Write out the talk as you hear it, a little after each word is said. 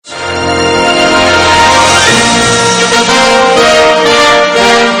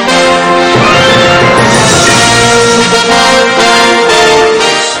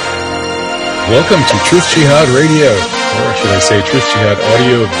Welcome to Truth Jihad Radio, or should I say Truth Jihad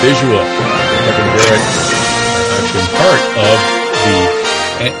Audio Visual. Kevin Barrett, I've been part of the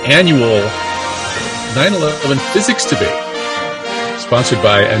annual 9/11 physics debate, sponsored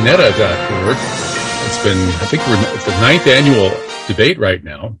by Aneta.org. It's been, I think we're at the 9th annual debate right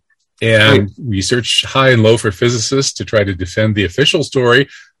now, and we search high and low for physicists to try to defend the official story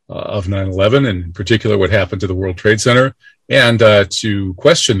of 9/11, and in particular what happened to the World Trade Center, and to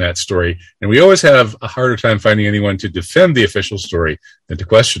question that story. And we always have a harder time finding anyone to defend the official story than to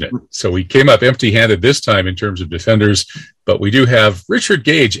question it. So we came up empty-handed this time in terms of defenders, but we do have Richard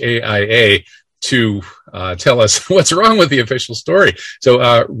Gage, AIA, to tell us what's wrong with the official story.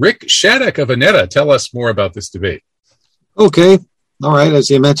 So Rick Shattuck of Aneta, tell us more about this debate. Okay. All right. As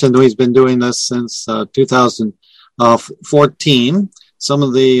you mentioned, we've been doing this since 2014. Some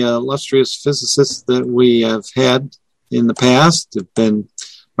of the illustrious physicists that we have had in the past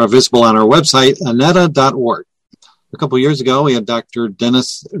are visible on our website, aneta.org. A couple of years ago, we had Dr.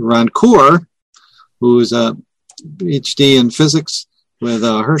 Dennis Rancourt, who is a PhD in physics with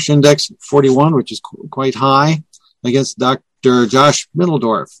a Hertz index 41, which is quite high, against Dr. Josh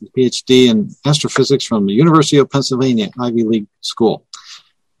Middledorf, PhD in astrophysics from the University of Pennsylvania, Ivy League school.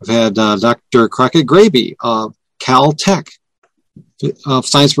 We've had Dr. Crockett Graby of Caltech,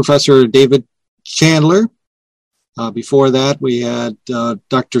 science professor David Chandler. Before that, we had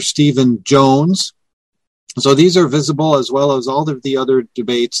Dr. Stephen Jones. So these are visible, as well as all of the other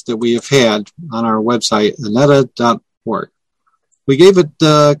debates that we have had on our website, aneta.org. We gave it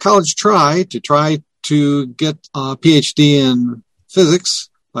a college try to get a PhD in physics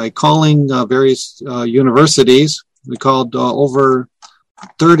by calling various universities. We called over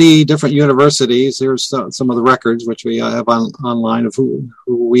 30 different universities. Here's some of the records, which we have online of who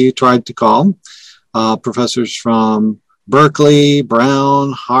we tried to call. Professors from Berkeley,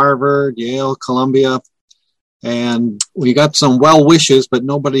 Brown, Harvard, Yale, Columbia. And we got some well wishes, but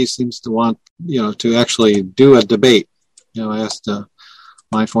nobody seems to want, to actually do a debate. I asked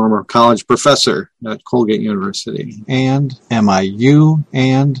my former college professor at Colgate University and MIU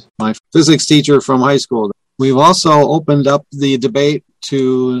and my physics teacher from high school. We've also opened up the debate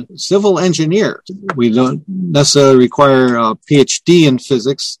to civil engineers. We don't necessarily require a PhD in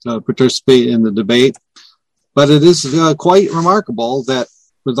physics to participate in the debate, but it is quite remarkable that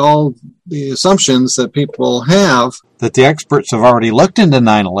with all the assumptions that people have, that the experts have already looked into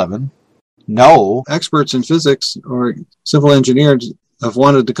 9/11, no experts in physics or civil engineers have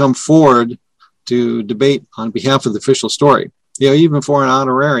wanted to come forward to debate on behalf of the official story. Even for an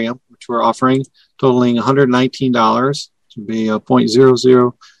honorarium, which we're offering, totaling $119, to be a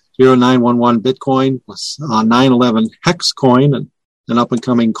 0.000911 Bitcoin plus 9/11 hex coin, and an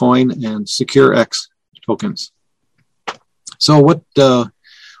up-and-coming coin, and Secure X tokens. So what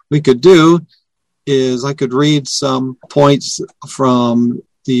we could do is I could read some points from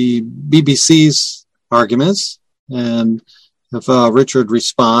the BBC's arguments and have Richard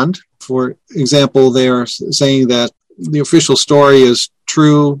respond. For example, they are saying that the official story is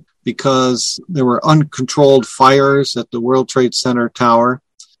true because there were uncontrolled fires at the World Trade Center tower.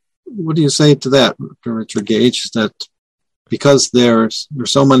 What do you say to that, Richard Gage, that because there's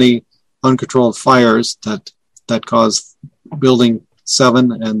so many uncontrolled fires that caused Building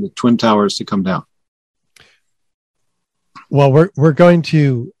 7 and the Twin Towers to come down? Well, we're going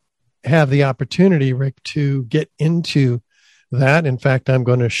to have the opportunity, Rick, to get into that. In fact, I'm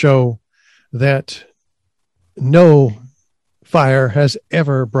going to show that no fire has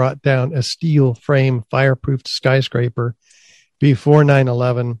ever brought down a steel frame fireproof skyscraper before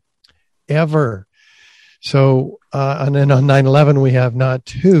 9/11, ever. So, and then on 9/11, we have not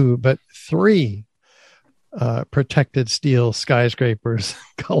 2, but 3 protected steel skyscrapers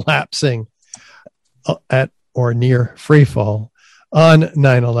collapsing at or near freefall on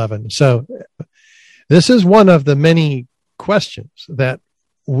 9/11. So this is one of the many questions that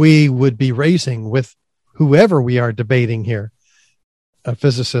we would be raising with whoever we are debating here: a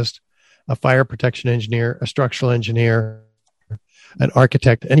physicist, a fire protection engineer, a structural engineer, an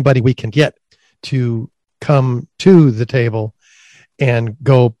architect, anybody we can get to come to the table and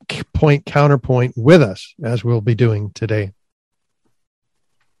go point counterpoint with us, as we'll be doing today.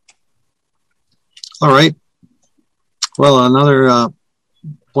 All right. Well, another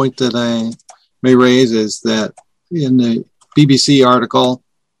point that I may raise is that in the BBC article,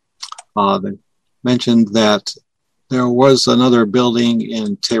 they mentioned that there was another building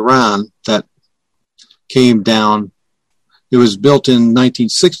in Tehran that came down. It was built in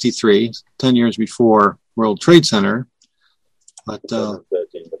 1963, 10 years before World Trade Center. But if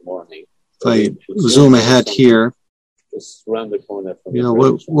I zoom ahead here, It's around the corner from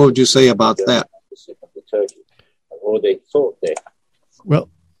what would you say about that? Turkey, or they thought they. Well,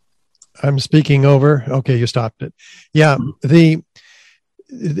 I'm speaking over. Okay, you stopped it. Yeah, the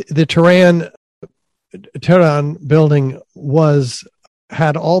Tehran building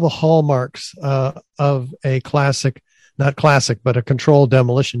had all the hallmarks of a not classic, but a controlled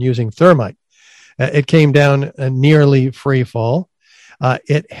demolition using thermite. It came down nearly free fall.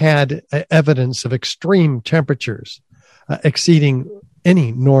 It had evidence of extreme temperatures exceeding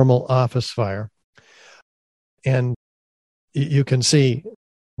any normal office fire. And you can see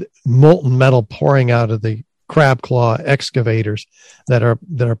molten metal pouring out of the crab claw excavators that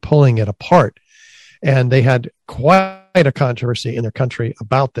are pulling it apart. And they had quite a controversy in their country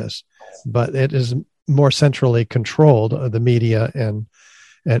about this, but it is more centrally controlled, the media and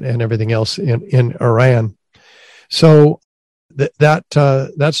everything else in Iran. So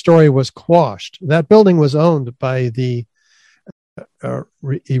that story was quashed. That building was owned by the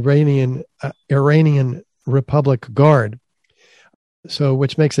Iranian Republic Guard, so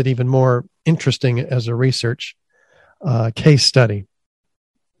which makes it even more interesting as a research case study.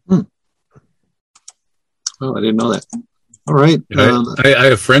 Oh, I didn't know that. All right. I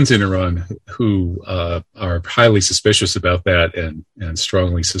have friends in Iran who are highly suspicious about that and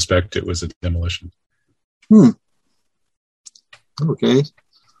strongly suspect it was a demolition. Okay.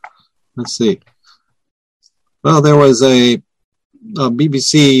 Let's see. Well, there was a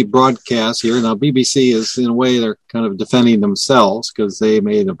BBC broadcast here. Now, BBC is, in a way, they're kind of defending themselves because they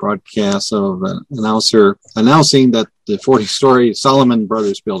made a broadcast of an announcer announcing that the 40-story Solomon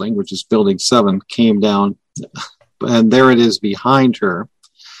Brothers building, which is Building 7, came down, and there it is behind her.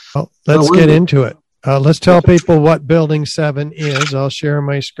 Well, let's get into it. Let's tell people what Building 7 is. I'll share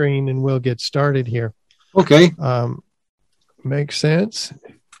my screen and we'll get started here. Okay. Makes sense.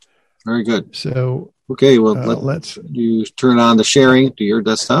 Very good. So, okay, well, let's you turn on the sharing to your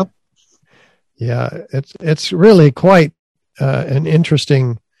desktop. Yeah, it's really quite an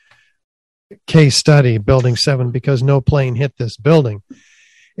interesting case study, Building 7, because no plane hit this building.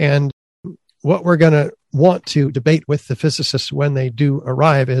 And what we're going to want to debate with the physicists when they do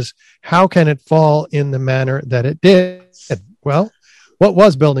arrive is how can it fall in the manner that it did? Well, what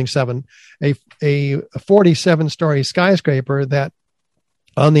was Building 7? A 47-story skyscraper that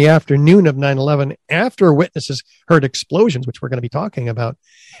on the afternoon of 9/11, after witnesses heard explosions, which we're going to be talking about,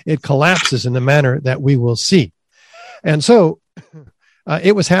 it collapses in the manner that we will see. And so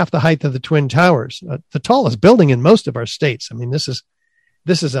it was half the height of the Twin Towers, the tallest building in most of our states. I mean, this is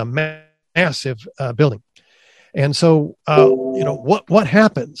a massive building. And so, what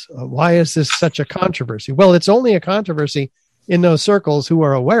happens? Why is this such a controversy? Well, it's only a controversy in those circles who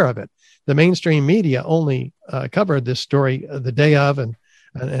are aware of it. The mainstream media only covered this story the day of and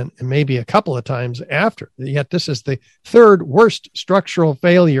maybe a couple of times after. Yet this is the third worst structural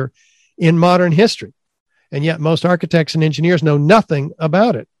failure in modern history. And yet most architects and engineers know nothing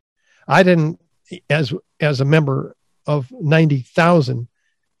about it. I didn't, as a member of 90,000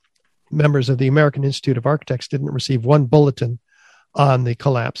 members of the American Institute of Architects, didn't receive one bulletin on the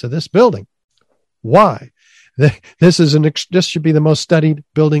collapse of this building. Why? This should be the most studied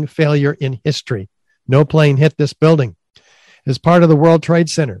building failure in history. No plane hit this building. It's part of the World Trade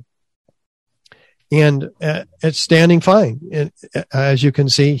Center. And it's standing fine, as you can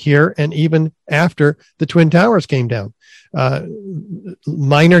see here, and even after the Twin Towers came down.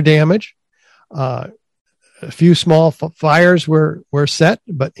 Minor damage. A few small fires were set,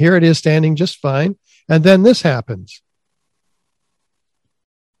 but here it is standing just fine. And then this happens.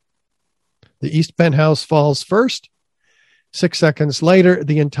 The east penthouse falls first. 6 seconds later,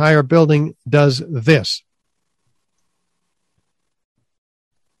 the entire building does this.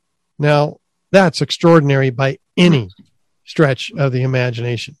 Now, that's extraordinary by any stretch of the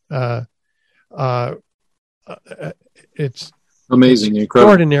imagination. It's amazing,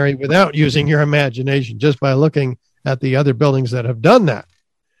 extraordinary without using your imagination, just by looking at the other buildings that have done that.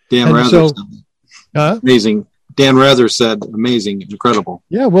 Dan Rather said, amazing. Dan Rather said, amazing, incredible.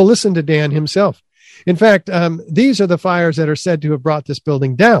 Yeah, well, listen to Dan himself. In fact, these are the fires that are said to have brought this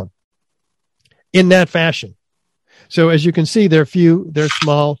building down in that fashion. So as you can see, they're few, they're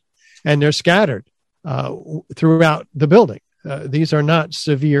small, and they're scattered throughout the building. These are not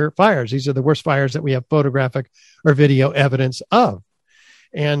severe fires. These are the worst fires that we have photographic or video evidence of.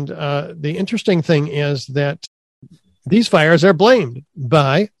 And the interesting thing is that these fires are blamed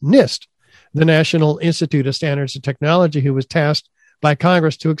by NIST, the National Institute of Standards and Technology, who was tasked by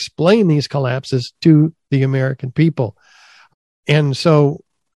Congress to explain these collapses to the American people. And so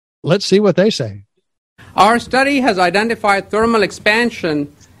let's see what they say. Our study has identified thermal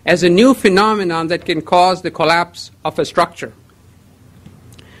expansion as a new phenomenon that can cause the collapse of a structure.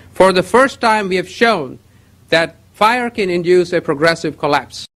 For the first time, we have shown that fire can induce a progressive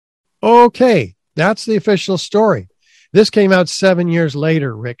collapse. Okay, that's the official story. This came out 7 years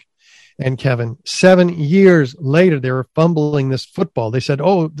later, Rick and Kevin. 7 years later, they were fumbling this football. They said,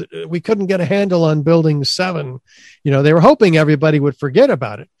 we couldn't get a handle on building 7. They were hoping everybody would forget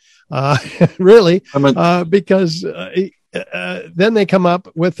about it, really, because then they come up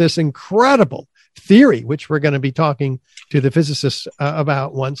with this incredible theory, which we're going to be talking to the physicists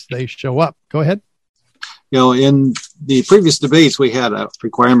about once they show up. Go ahead. In the previous debates, we had a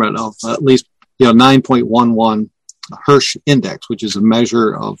requirement of at least 9.11 Hirsch index, which is a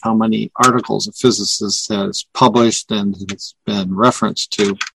measure of how many articles a physicist has published and has been referenced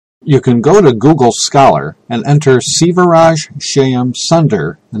to. You can go to Google Scholar and enter Sivaraj Shyam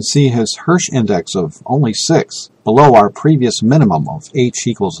Sundar and see his Hirsch index of only 6, below our previous minimum of H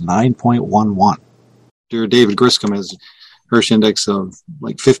equals 9.11. Dr. David Griscom has Hirsch index of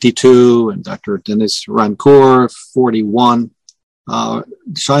like 52, and Dr. Denis Rancourt 41.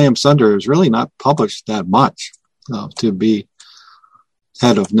 Shyam Sundar has really not published that much to be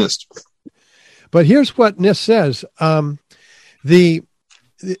head of NIST. But here's what NIST says. The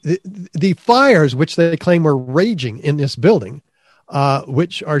fires, which they claim were raging in this building,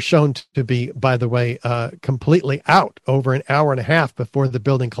 which are shown to be, by the way, completely out over an hour and a half before the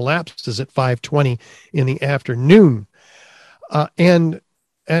building collapses at 5:20 in the afternoon. But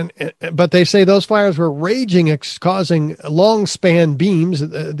they say those fires were raging, causing long span beams,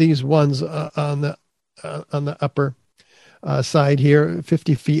 these ones on the upper side here,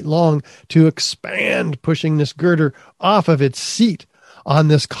 50 feet long, to expand, pushing this girder off of its seat on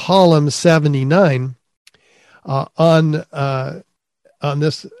this column 79 on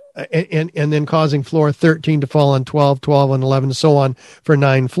this, and then causing floor 13 to fall on 12, 12 on 11, and so on for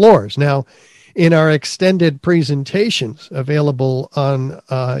 9 floors. Now, in our extended presentations available on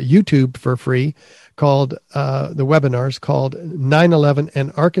YouTube for free, called the webinars called 9/11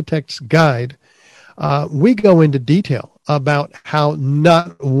 An Architect's Guide, we go into detail about how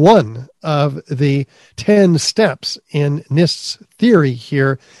not one of the 10 steps in NIST's theory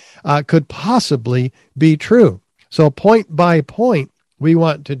here could possibly be true. So point by point, we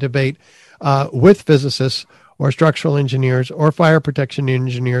want to debate with physicists or structural engineers or fire protection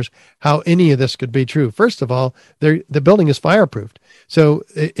engineers how any of this could be true. First of all, the building is fireproofed. So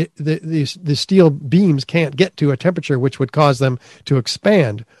the steel beams can't get to a temperature which would cause them to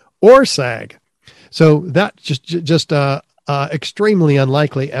expand or sag. So that's just extremely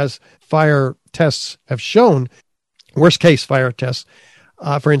unlikely, as fire tests have shown. Worst case fire tests,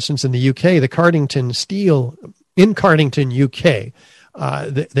 for instance, in the UK, the Cardington Steel in Cardington, UK,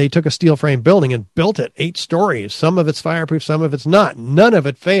 they took a steel frame building and built it 8 stories. Some of it's fireproof, some of it's not. None of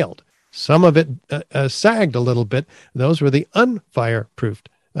it failed. Some of it sagged a little bit. Those were the unfireproofed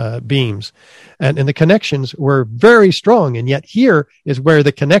beams, and the connections were very strong, and yet here is where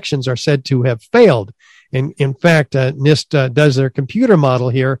the connections are said to have failed. And in fact, NIST does their computer model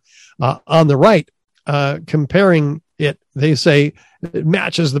here on the right, comparing it. They say it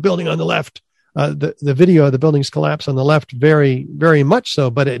matches the building on the left, the video of the building's collapse on the left, very, very much so,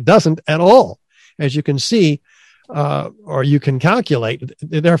 but it doesn't at all. As you can see, or you can calculate,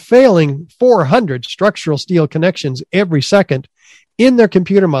 they're failing 400 structural steel connections every second in their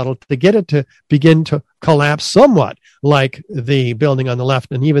computer model to get it to begin to collapse somewhat like the building on the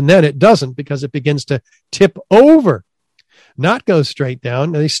left. And even then it doesn't, because it begins to tip over, not go straight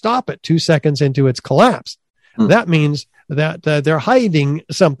down. They stop it 2 seconds into its collapse. That means that they're hiding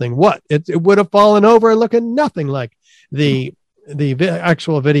something. What? It would have fallen over looking nothing like the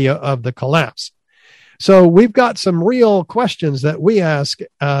actual video of the collapse. So we've got some real questions that we ask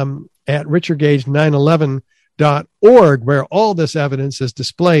at richardgage911.org, where all this evidence is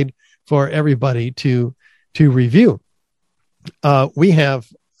displayed for everybody to review. We have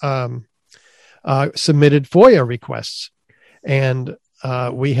submitted FOIA requests, and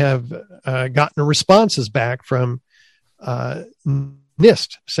we have gotten responses back from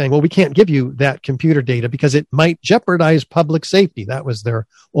NIST saying, well, we can't give you that computer data because it might jeopardize public safety. That was their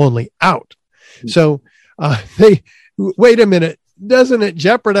only out. So wait a minute. Doesn't it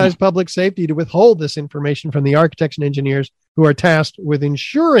jeopardize public safety to withhold this information from the architects and engineers who are tasked with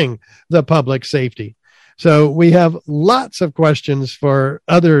ensuring the public safety? So we have lots of questions for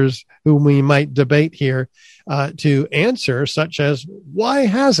others whom we might debate here to answer, such as why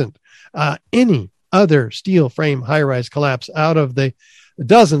hasn't any other steel frame high-rise collapse out of the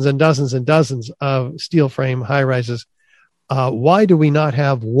dozens and dozens and dozens of steel frame high-rises? Why do we not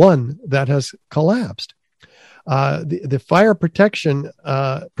have one that has collapsed? The fire protection,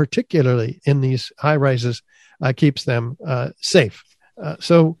 particularly in these high rises, keeps them safe.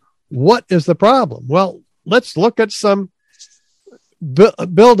 So what is the problem? Well, let's look at some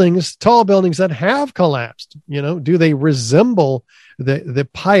buildings, tall buildings that have collapsed. Do they resemble the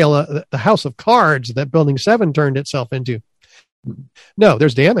pile, the house of cards that Building 7 turned itself into? No,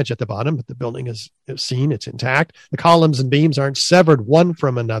 there's damage at the bottom, but the building is seen, it's intact. The columns and beams aren't severed one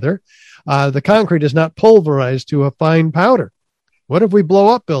from another. The concrete is not pulverized to a fine powder. What if we blow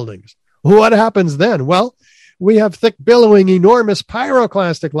up buildings? What happens then? Well, we have thick, billowing, enormous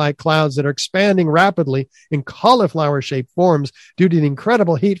pyroclastic-like clouds that are expanding rapidly in cauliflower-shaped forms due to the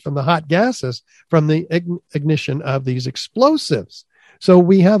incredible heat from the hot gases from the ignition of these explosives. So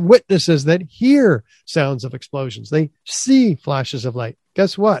we have witnesses that hear sounds of explosions. They see flashes of light.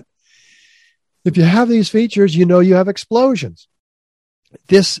 Guess what? If you have these features, you have explosions.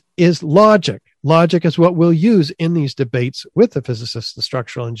 This is logic. Logic is what we'll use in these debates with the physicists, the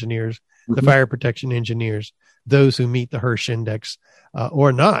structural engineers, the fire protection engineers, those who meet the Hirsch index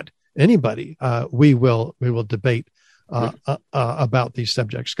or not. Anybody, we will debate about these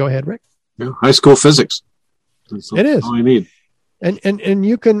subjects. Go ahead, Rick. Yeah, high school physics. It is all we need. And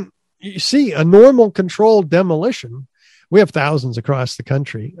you see a normal controlled demolition. We have thousands across the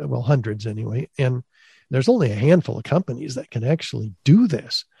country, well, hundreds anyway, and there's only a handful of companies that can actually do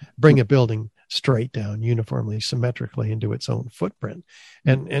this, bring a building straight down uniformly, symmetrically into its own footprint.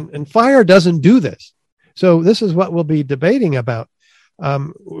 And fire doesn't do this. So this is what we'll be debating about.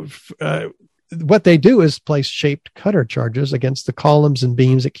 What they do is place shaped cutter charges against the columns and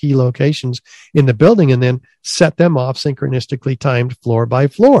beams at key locations in the building and then set them off synchronistically timed floor by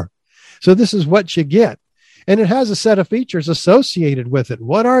floor. So this is what you get. And it has a set of features associated with it.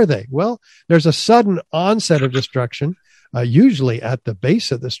 What are they? Well, there's a sudden onset of destruction, usually at the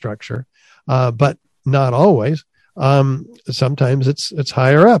base of the structure, but not always. Sometimes it's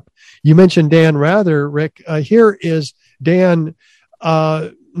higher up. You mentioned Dan Rather, Rick. Here is Dan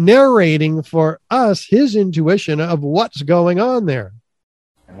narrating for us his intuition of what's going on there.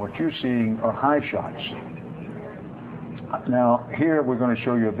 And what you're seeing are high shots. Now, here we're going to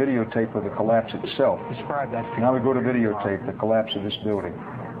show you a videotape of the collapse itself. Describe that. Now we go to videotape the collapse of this building.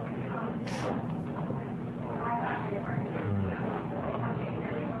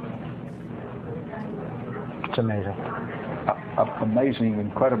 It's amazing. Amazing,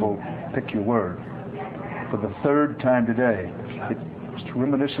 incredible, pick your word. For the third time today, it's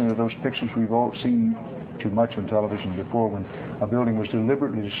reminiscent of those pictures we've all seen too much on television before, when a building was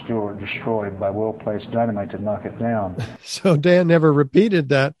deliberately destroyed by well-placed dynamite to knock it down. So Dan never repeated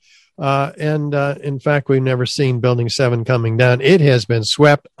that. And in fact, we've never seen Building 7 coming down. It has been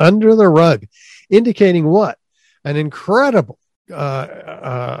swept under the rug, indicating what? An incredible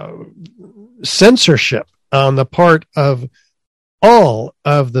censorship on the part of all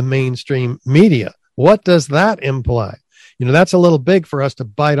of the mainstream media. What does that imply? That's a little big for us to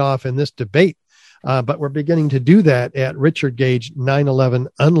bite off in this debate. But we're beginning to do that at Richard Gage 9/11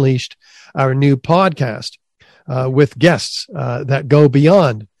 Unleashed, our new podcast with guests that go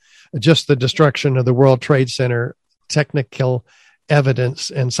beyond just the destruction of the World Trade Center, technical evidence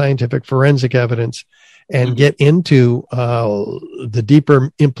and scientific forensic evidence, and get into the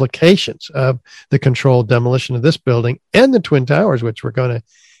deeper implications of the controlled demolition of this building and the Twin Towers, which we're going to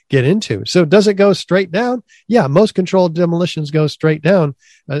get into. So does it go straight down? Yeah, most controlled demolitions go straight down,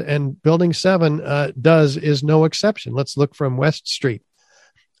 and Building 7 is no exception. Let's look from West Street.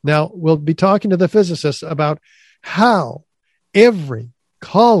 Now, we'll be talking to the physicists about how every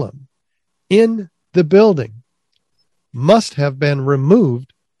column in the building must have been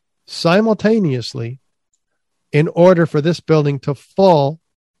removed simultaneously in order for this building to fall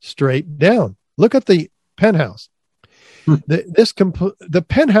straight down. Look at the penthouse. The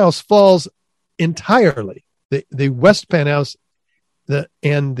penthouse falls entirely. The west penthouse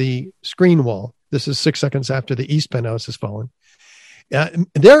and the screen wall. This is 6 seconds after the east penthouse has fallen.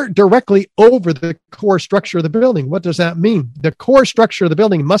 They're directly over the core structure of the building. What does that mean? The core structure of the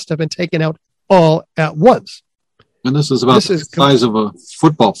building must have been taken out all at once. And this is about the size of a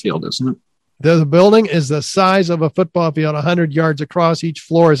football field, isn't it? The building is the size of a football field, 100 yards across. Each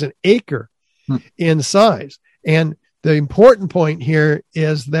floor is an acre in size. And the important point here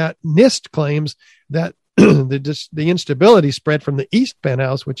is that NIST claims that the instability spread from the east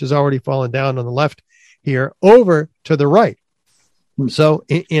penthouse, which has already fallen down on the left here, over to the right. So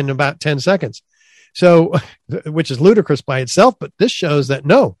in about 10 seconds. So, which is ludicrous by itself, but this shows that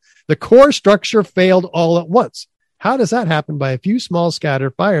no, the core structure failed all at once. How does that happen? By a few small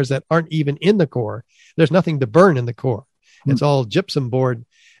scattered fires that aren't even in the core? There's nothing to burn in the core. It's all gypsum board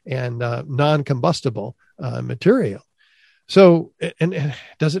and non-combustible material. So, and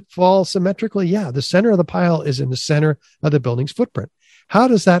does it fall symmetrically? Yeah, the center of the pile is in the center of the building's footprint. How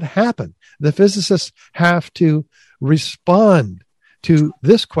does that happen? The physicists have to respond to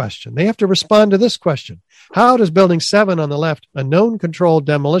this question. They have to respond to this question. How does building 7 on the left, a known controlled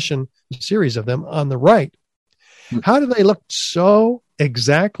demolition, a series of them on the right, how do they look so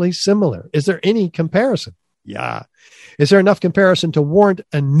exactly similar? Is there any comparison? Yeah. Is there enough comparison to warrant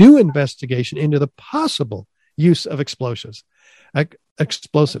a new investigation into the possible use of explosives,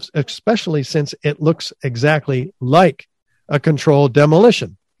 especially since it looks exactly like a controlled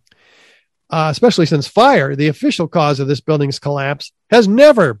demolition? Especially since fire, the official cause of this building's collapse, has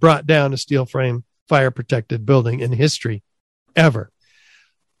never brought down a steel frame fire-protected building in history, ever.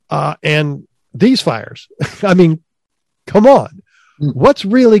 And these fires, I mean, come on. What's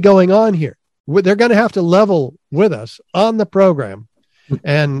really going on here? They're going to have to level with us on the program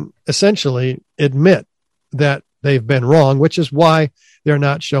and essentially admit that they've been wrong, which is why they're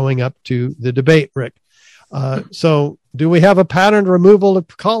not showing up to the debate, Rick. So do we have a patterned removal of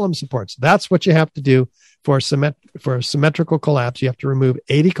column supports? That's what you have to do for a symmetrical collapse. You have to remove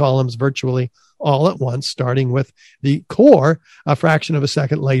 80 columns virtually all at once, starting with the core, a fraction of a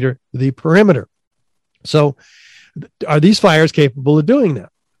second later, the perimeter. So are these fires capable of doing that?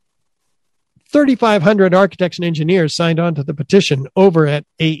 3,500 architects and engineers signed on to the petition over at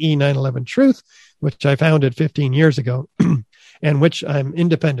AE 911 Truth, which I founded 15 years ago and which I'm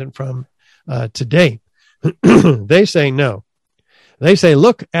independent from today. They say no. They say,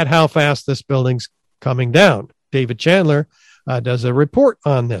 look at how fast this building's coming down. David Chandler does a report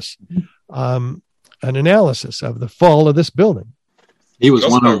on this, an analysis of the fall of this building. He was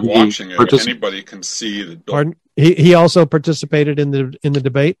Just one by of watching the it, anybody can see the building. Pardon? He also participated in the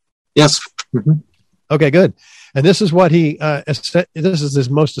debate. Yes. Mm-hmm. Okay, good. And this is what this is his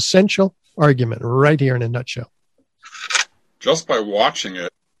most essential argument right here in a nutshell. Just by watching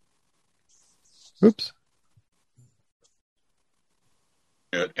it. Oops.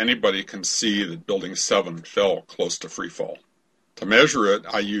 Anybody can see that Building 7 fell close to free fall. To measure it,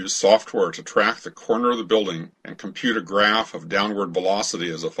 I used software to track the corner of the building and compute a graph of downward velocity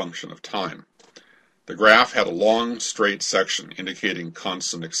as a function of time. The graph had a long, straight section indicating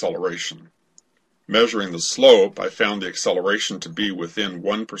constant acceleration. Measuring the slope, I found the acceleration to be within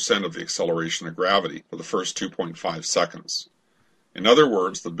 1% of the acceleration of gravity for the first 2.5 seconds. In other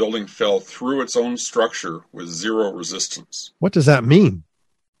words, the building fell through its own structure with zero resistance. What does that mean?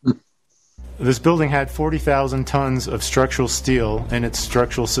 This building had 40,000 tons of structural steel in its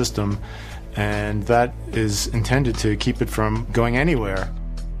structural system, and that is intended to keep it from going anywhere.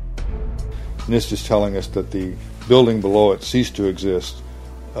 NIST is telling us that the building below it ceased to exist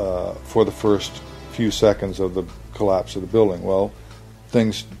for the first few seconds of the collapse of the building. Well,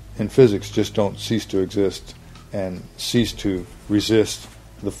 things in physics just don't cease to exist and cease to resist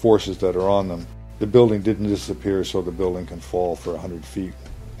the forces that are on them. The building didn't disappear so the building can fall for 100 feet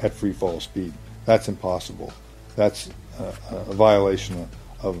at free fall speed. That's impossible. That's a violation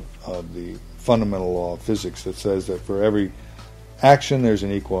of the fundamental law of physics that says that for every action there's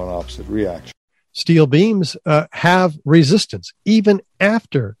an equal and opposite reaction. Steel beams have resistance. Even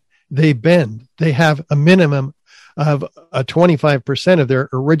after they bend, they have a minimum of 25% of their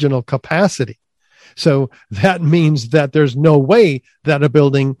original capacity. So that means that there's no way that a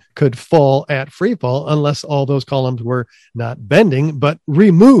building could fall at free fall unless all those columns were not bending, but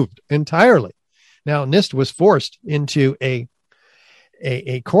removed entirely. Now, NIST was forced into a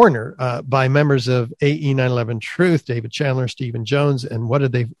corner by members of AE 911 Truth, David Chandler, Stephen Jones, and what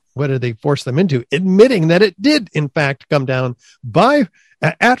did they force them into? Admitting that it did, in fact, come down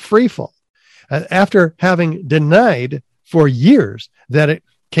at free fall, after having denied for years that it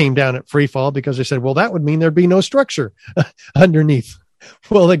came down at free fall, because they said, well, that would mean there'd be no structure underneath.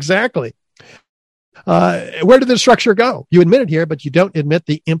 Well, exactly. Where did the structure go? You admit it here, but you don't admit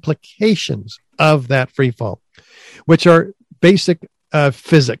the implications of that free fall, which are basic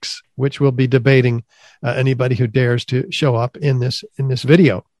physics, which we'll be debating anybody who dares to show up in this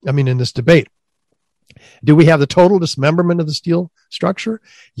video. I mean, in this debate. Do we have the total dismemberment of the steel structure?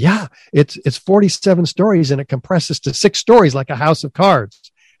 Yeah, it's 47 stories and it compresses to 6 stories like a house of cards.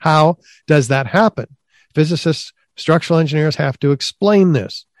 How does that happen? Physicists, structural engineers have to explain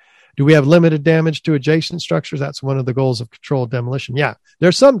this. Do we have limited damage to adjacent structures? That's one of the goals of controlled demolition. Yeah,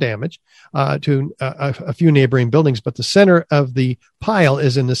 there's some damage to a few neighboring buildings, but the center of the pile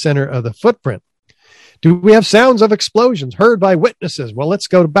is in the center of the footprint. Do we have sounds of explosions heard by witnesses? Well, let's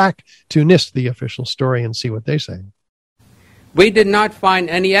go back to NIST, the official story, and see what they say. We did not find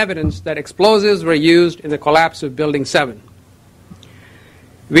any evidence that explosives were used in the collapse of Building 7.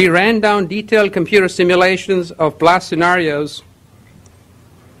 We ran down detailed computer simulations of blast scenarios.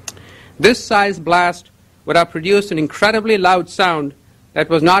 This size blast would have produced an incredibly loud sound that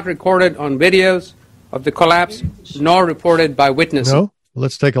was not recorded on videos of the collapse nor reported by witnesses. No?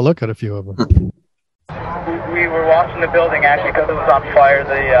 Let's take a look at a few of them. We were watching the building actually because it was on fire.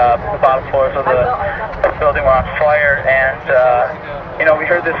 The bottom floors of the building were on fire, and we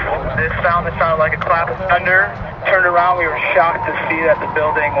heard this sound that sounded like a clap of thunder. Turned around, we were shocked to see that the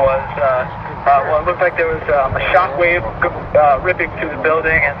building was it looked like there was a shock wave ripping through the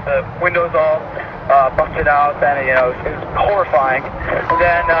building, and the windows all busted out. And it was horrifying. And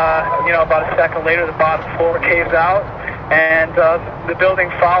then about a second later, the bottom floor caves out, and the building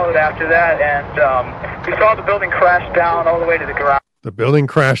followed after that, and we saw the building crash down all the way to the ground. The building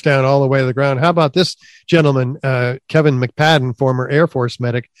crashed down all the way to the ground. How about this gentleman, Kevin McPadden, former Air Force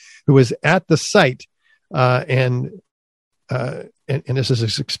medic, who was at the site, and this is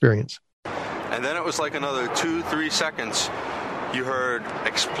his experience. And then it was like another 2-3 seconds. You heard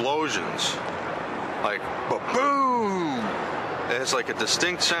explosions, like boom. It's like a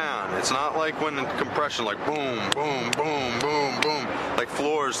distinct sound. It's not like when in compression, like boom, boom, boom, boom, boom, like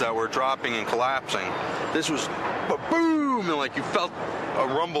floors that were dropping and collapsing. This was boom, and like you felt a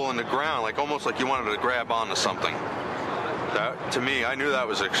rumble in the ground, like almost like you wanted to grab onto something. That, to me, I knew that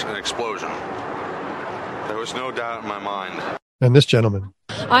was an explosion. There was no doubt in my mind. And this gentleman.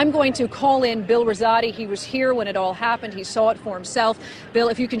 I'm going to call in Bill Rosati. He was here when it all happened. He saw it for himself. Bill,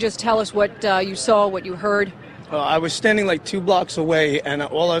 if you can just tell us what you saw, what you heard. I was standing like 2 blocks away, and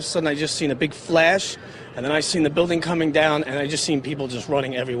all of a sudden I just seen a big flash, and then I seen the building coming down, and I just seen people just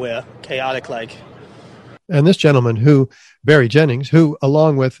running everywhere, chaotic like. And this gentleman, who, Barry Jennings, who,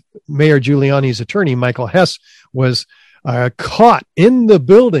 along with Mayor Giuliani's attorney, Michael Hess, was caught in the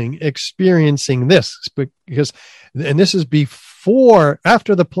building experiencing this, because, and this is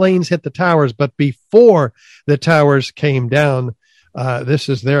after the planes hit the towers, but before the towers came down. This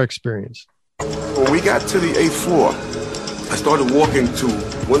is their experience. When we got to the 8th floor, I started walking to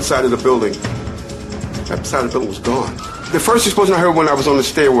one side of the building. That side of the building was gone. The first explosion I heard when I was on the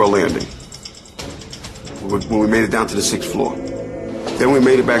stairwell landing, when we made it down to the 6th floor. Then we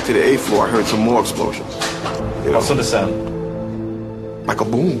made it back to the 8th floor. I heard some more explosions. What sort of sound? Like a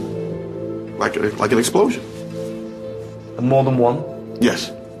boom. Like an explosion. And more than one?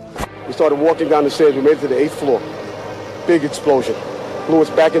 Yes. We started walking down the stairs. We made it to the 8th floor. Big explosion. Blew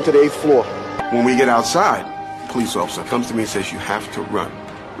us back into the 8th floor. When we get outside, a police officer comes to me and says, you have to run.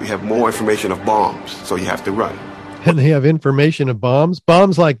 We have more information of bombs, so you have to run. And they have information of bombs.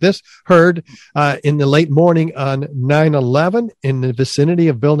 Bombs like this heard in the late morning on 9/11 in the vicinity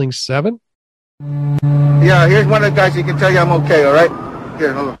of Building 7. Yeah, here's one of the guys who can tell you I'm okay, all right?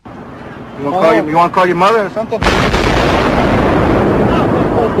 Here, hold on. You want to call your mother or something?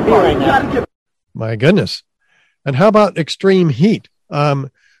 My goodness. And how about extreme heat?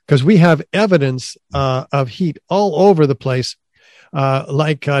 Because we have evidence of heat all over the place.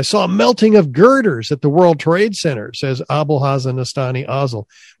 Like I saw melting of girders at the World Trade Center, says Abul Hasan Astani Azal.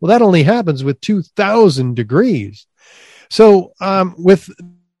 Well, that only happens with 2,000 degrees. So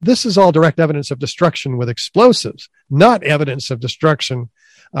this is all direct evidence of destruction with explosives, not evidence of destruction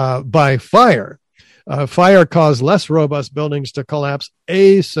by fire. Fire caused less robust buildings to collapse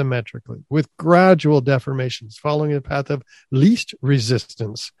asymmetrically with gradual deformations following the path of least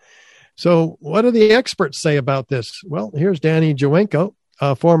resistance. So what do the experts say about this? Well, here's Danny Jowenko,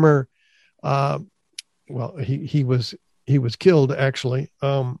 former, he was killed actually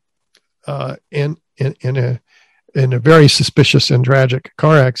in a very suspicious and tragic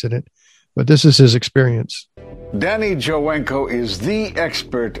car accident, but this is his experience. Danny Jowenko is the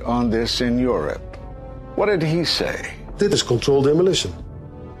expert on this in Europe. What did he say? Dit is controlled demolition.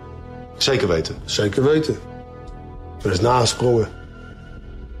 Zeker weten, zeker weten. Er is nagesprongen.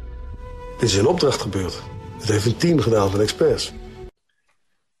 Dit is in opdracht gebeurd. Het heeft een team gedaan van experts.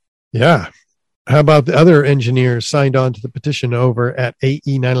 Yeah. How about the other engineers signed on to the petition over at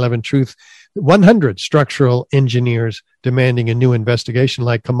AE 9/11 Truth? 100 structural engineers demanding a new investigation,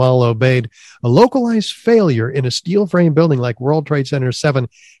 like Kamal Obeid. A localized failure in a steel frame building like World Trade Center 7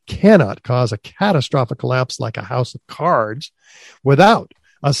 cannot cause a catastrophic collapse like a house of cards without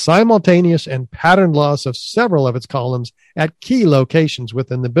a simultaneous and patterned loss of several of its columns at key locations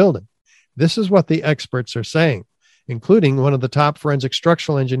within the building. This is what the experts are saying, including one of the top forensic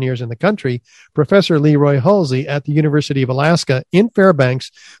structural engineers in the country, Professor Leroy Halsey at the University of Alaska in Fairbanks,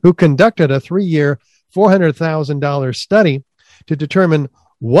 who conducted a 3-year, $400,000 study to determine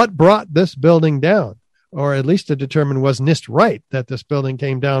what brought this building down, or at least to determine was NIST right that this building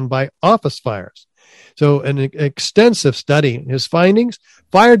came down by office fires. So an extensive study. His findings: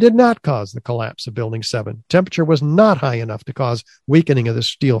 fire did not cause the collapse of Building 7. Temperature was not high enough to cause weakening of the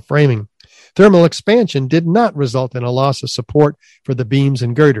steel framing. Thermal expansion did not result in a loss of support for the beams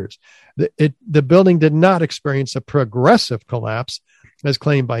and girders. The building did not experience a progressive collapse, as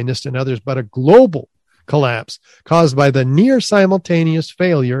claimed by NIST and others, but a global collapse caused by the near simultaneous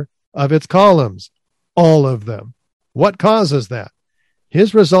failure of its columns, all of them. What causes that?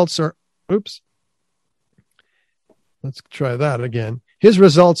 His results are, let's try that again. His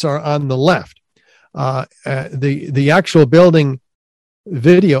results are on the left. The actual building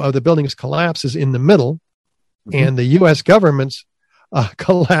video of the building's collapse is in the middle, and the U.S. government's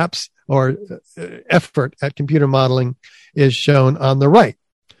collapse or effort at computer modeling is shown on the right.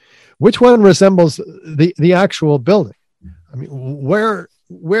 Which one resembles the actual building? I mean, where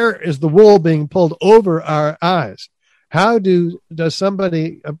is the wool being pulled over our eyes? How does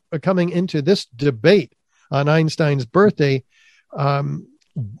somebody coming into this debate on Einstein's birthday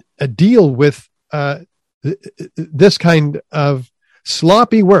deal with this kind of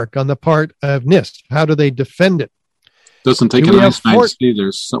sloppy work on the part of NIST? How do they defend it? Doesn't take an Einstein to see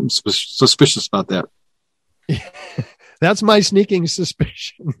there's something suspicious about that. That's my sneaking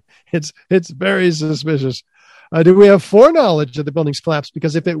suspicion. It's very suspicious. Do we have foreknowledge of the building's collapse?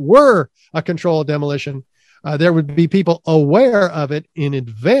 Because if it were a controlled demolition, there would be people aware of it in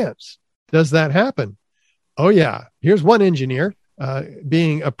advance. Does that happen? Oh, yeah. Here's one engineer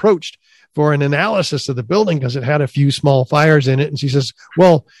being approached for an analysis of the building because it had a few small fires in it. And she says,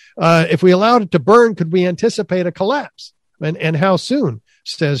 well, if we allowed it to burn, could we anticipate a collapse? And how soon,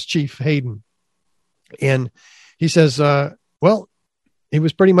 says Chief Hayden. And he says, well, he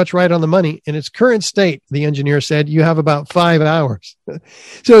was pretty much right on the money. In its current state, the engineer said, you have about 5 hours.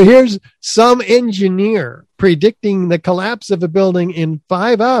 So here's some engineer predicting the collapse of a building in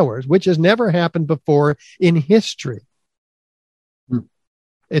 5 hours, which has never happened before in history.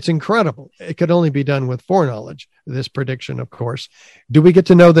 It's incredible. It could only be done with foreknowledge, this prediction, of course. Do we get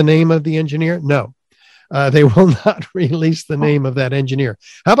to know the name of the engineer? No. They will not release the name of that engineer.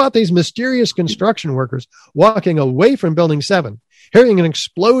 How about these mysterious construction workers walking away from Building 7, hearing an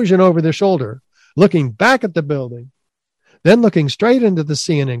explosion over their shoulder, looking back at the building, then looking straight into the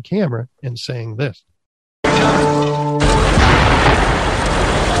CNN camera and saying this. You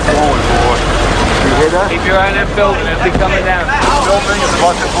hear that? Keep your eye on that building. It'll be coming down. This building is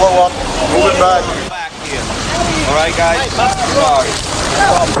about to blow up. Moving back. All right, guys. Sorry.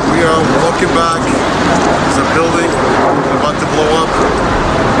 We are walking back. There's a building about to blow up.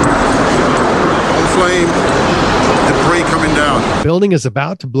 On flame. Debris coming down. The building is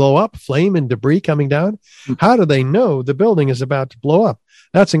about to blow up. Flame and debris coming down. How do they know the building is about to blow up?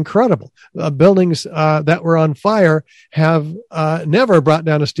 That's incredible. Buildings that were on fire have never brought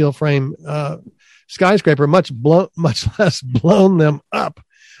down a steel frame skyscraper, much less blown them up.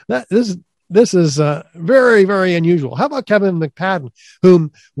 This is very, very unusual. How about Kevin McPadden,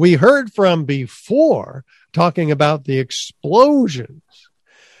 whom we heard from before talking about the explosions?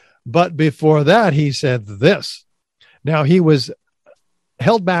 But before that, he said this. Now, he was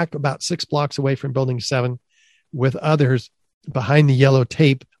held back about 6 blocks away from Building 7 with others behind the yellow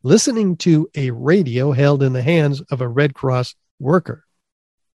tape, listening to a radio held in the hands of a Red Cross worker.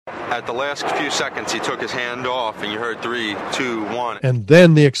 At the last few seconds, he took his hand off, and you heard 3, 2, 1. And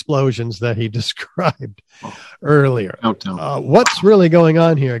then the explosions that he described earlier. What's really going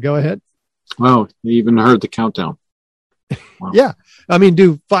on here? Go ahead. Wow, you even heard the countdown. Wow. Yeah. I mean,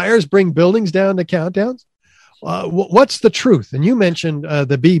 do fires bring buildings down to countdowns? What's the truth? And you mentioned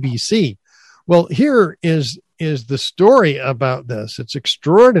the BBC. Well, here is the story about this. It's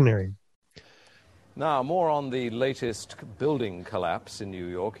extraordinary. Now, more on the latest building collapse in New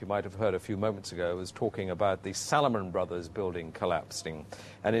York. You might have heard a few moments ago, I was talking about the Salomon Brothers building collapsing.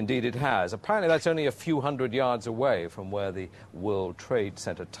 And indeed it has. Apparently that's only a few hundred yards away from where the World Trade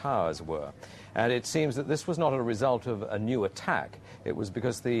Center towers were. And it seems that this was not a result of a new attack. It was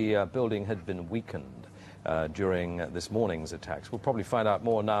because the building had been weakened during this morning's attacks. We'll probably find out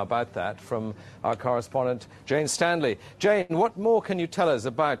more now about that from our correspondent, Jane Stanley. Jane, what more can you tell us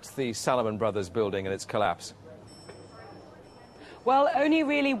about the Salomon Brothers building and its collapse? Well, only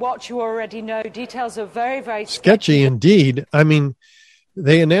really what you already know. Details are very, very sketchy indeed. I mean,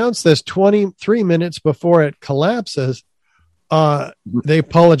 they announced this 23 minutes before it collapses. They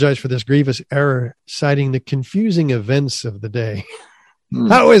apologize for this grievous error, citing the confusing events of the day.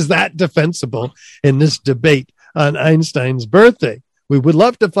 How is that defensible in this debate on Einstein's birthday? We would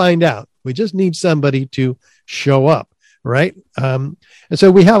love to find out. We just need somebody to show up, right? And so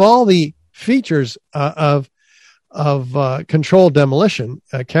we have all the features of controlled demolition,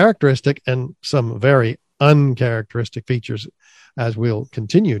 characteristic and some very uncharacteristic features, as we'll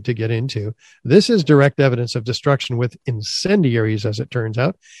continue to get into. This is direct evidence of destruction with incendiaries, as it turns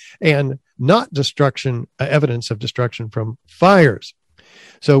out, and not destruction, evidence of destruction from fires.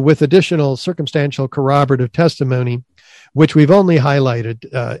 So with additional circumstantial corroborative testimony, which we've only highlighted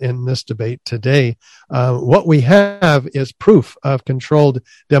in this debate today, what we have is proof of controlled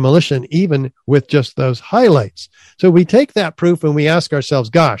demolition, even with just those highlights. So we take that proof and we ask ourselves,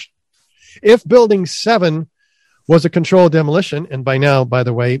 gosh, if Building 7 was a controlled demolition, and by now, by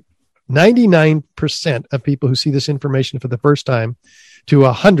the way, 99% of people who see this information for the first time to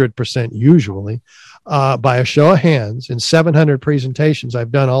 100% usually, by a show of hands in 700 presentations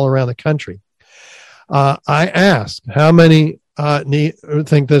I've done all around the country, I ask how many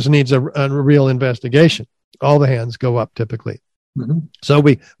think this needs a real investigation. All the hands go up typically. Mm-hmm. So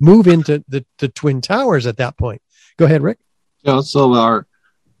we move into the Twin Towers at that point. Go ahead, Rick. Yeah, so our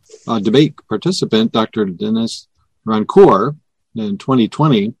debate participant, Dr. Dennis Rancourt, in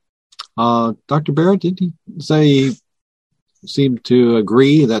 2020, Dr. Barrett, did he say he seemed to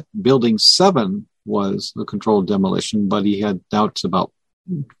agree that Building 7 was a controlled demolition, but he had doubts about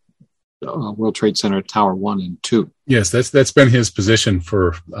World Trade Center Tower 1 and 2. Yes, that's been his position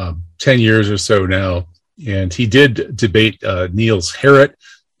for 10 years or so now. And he did debate Niels Harrit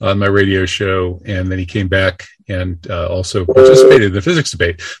on my radio show, and then he came back and also participated in the physics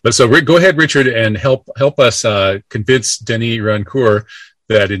debate. But so go ahead, Richard, and help us convince Denis Rancourt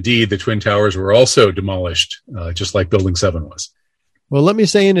that indeed the Twin Towers were also demolished, just like Building 7 was. Well, let me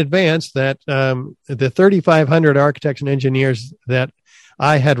say in advance that the 3,500 architects and engineers that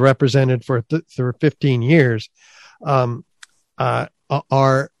I had represented for 15 years are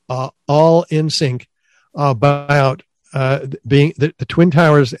all in sync about being the Twin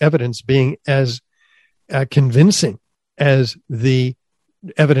Towers evidence being as convincing as the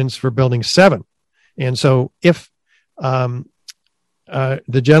evidence for Building 7. And so if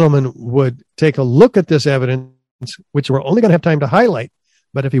the gentleman would take a look at this evidence, which we're only going to have time to highlight,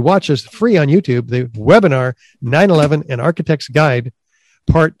 but if he watches free on YouTube, the webinar 9/11 An Architect's Guide,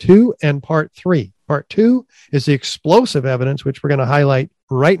 Part 2 and Part 3. Part 2 is the explosive evidence, which we're going to highlight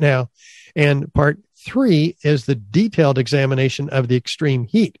right now. And Part 3 is the detailed examination of the extreme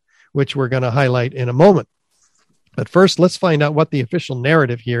heat, which we're going to highlight in a moment. But first, let's find out what the official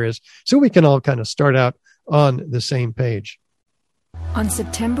narrative here is so we can all kind of start out on the same page. On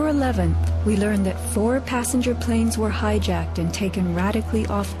September 11th, we learned that 4 passenger planes were hijacked and taken radically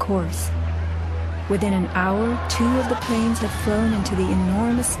off course. Within an hour, 2 of the planes had flown into the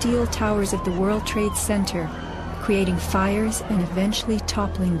enormous steel towers of the World Trade Center, creating fires and eventually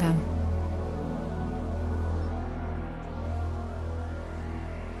toppling them.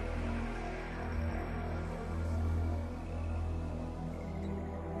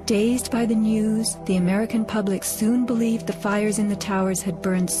 Dazed by the news, the American public soon believed the fires in the towers had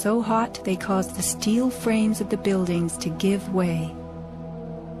burned so hot they caused the steel frames of the buildings to give way.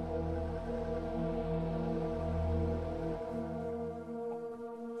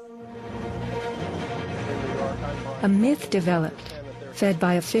 A myth developed, fed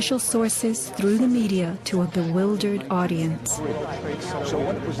by official sources through the media to a bewildered audience. So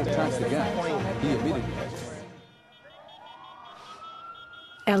when it was attacked again, he immediately...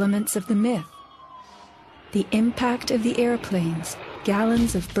 Elements of the myth. The impact of the airplanes,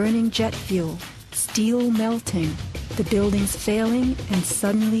 gallons of burning jet fuel, steel melting, the buildings failing and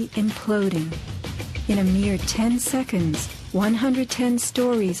suddenly imploding. In a mere 10 seconds, 110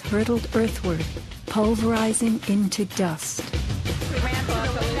 stories hurtled earthward, pulverizing into dust.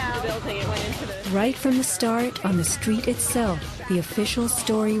 Right from the start, on the street itself, the official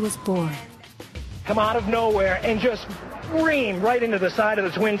story was born. Come out of nowhere and just scream right into the side of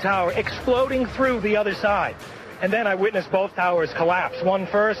the Twin Tower, exploding through the other side. And then I witnessed both towers collapse, one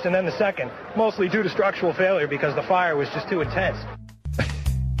first and then the second, mostly due to structural failure because the fire was just too intense.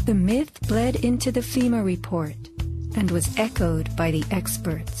 The myth bled into the FEMA report and was echoed by the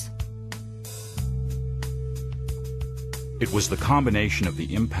experts. It was the combination of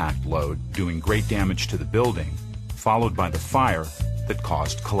the impact load doing great damage to the building, followed by the fire, that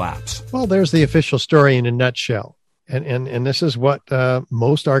caused collapse. Well, there's the official story in a nutshell. And this is what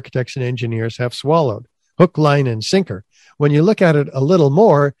most architects and engineers have swallowed, hook, line, and sinker. When you look at it a little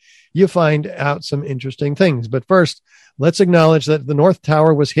more, you find out some interesting things. But first, let's acknowledge that the North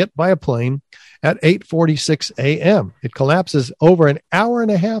Tower was hit by a plane at 8:46 a.m. It collapses over an hour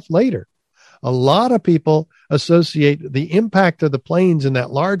and a half later. A lot of people associate the impact of the planes in that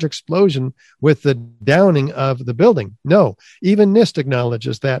large explosion with the downing of the building. No, even NIST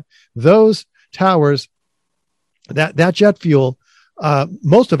acknowledges that those towers that jet fuel,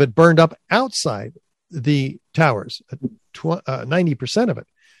 most of it burned up outside the towers, 90% of it.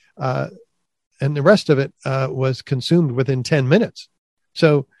 And the rest of it was consumed within 10 minutes.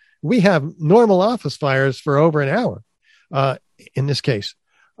 So we have normal office fires for over an hour, in this case,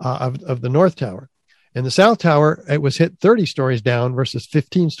 of the North Tower. In the South Tower, it was hit 30 stories down versus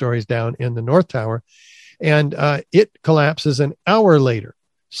 15 stories down in the North Tower. And it collapses an hour later.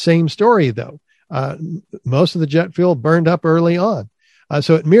 Same story, though. Most of the jet fuel burned up early on.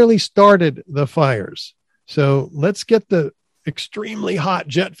 So it merely started the fires. So let's get the extremely hot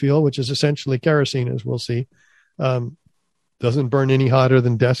jet fuel, which is essentially kerosene, as we'll see. Doesn't burn any hotter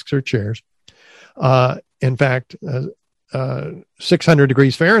than desks or chairs. In fact, 600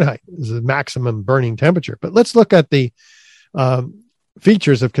 degrees Fahrenheit is the maximum burning temperature. But let's look at the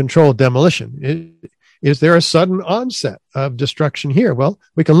features of controlled demolition. Is there a sudden onset of destruction here? Well,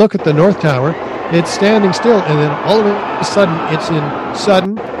 we can look at the North Tower. It's standing still, and then all of a sudden, it's in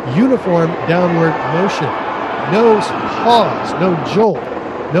sudden, uniform downward motion. No pause, no jolt,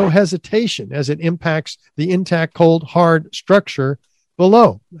 no hesitation as it impacts the intact, cold, hard structure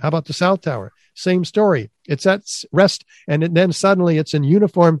below. How about the South Tower? Same story. It's at rest, and then suddenly it's in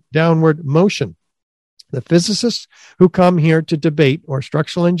uniform downward motion. The physicists who come here to debate, or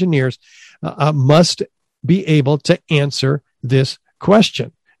structural engineers, must be able to answer this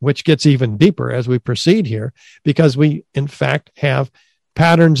question, which gets even deeper as we proceed here, because we, in fact, have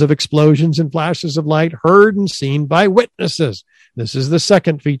patterns of explosions and flashes of light heard and seen by witnesses. This is the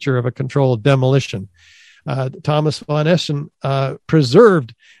second feature of a controlled demolition. Thomas von Essen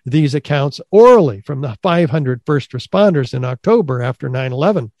preserved these accounts orally from the 500 first responders in October after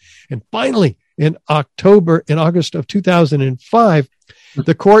 9/11. And finally, in August of 2005,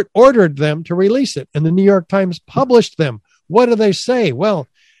 the court ordered them to release it, and the New York Times published them. What do they say? Well,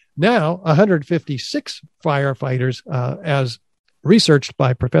 now 156 firefighters, as researched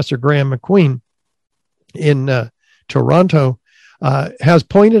by Professor Graham McQueen in Toronto, has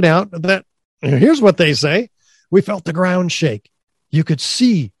pointed out that, here's what they say: we felt the ground shake. You could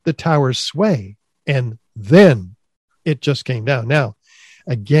see the towers sway, and then it just came down. Now,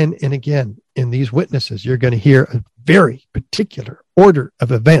 again and again in these witnesses, you're going to hear a very particular order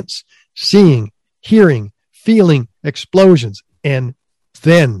of events: seeing, hearing, feeling explosions, and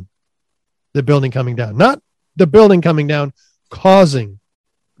then the building coming down. Not the building coming down causing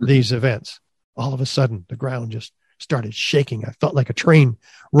these events. All of a sudden, the ground just started shaking. I felt like a train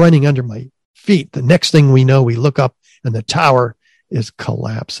running under my feet. The next thing we know, we look up and the tower is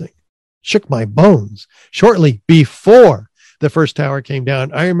collapsing. Shook my bones. Shortly before the first tower came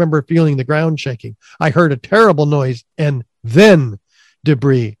down, I remember feeling the ground shaking. I heard a terrible noise, and then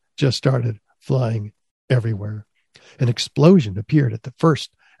debris just started flying everywhere. An explosion appeared at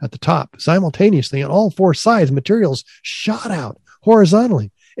the top. Simultaneously, on all four sides, materials shot out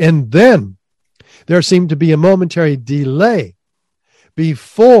horizontally. And then there seemed to be a momentary delay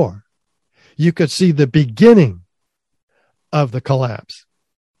before you could see the beginning of the collapse.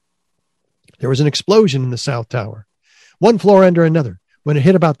 There was an explosion in the South Tower, one floor under another. When it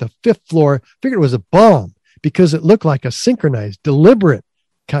hit about the fifth floor, I figured it was a bomb because it looked like a synchronized, deliberate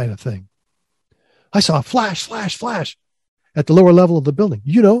kind of thing. I saw a flash at the lower level of the building.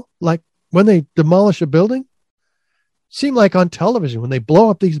 You know, like when they demolish a building, seemed like on television when they blow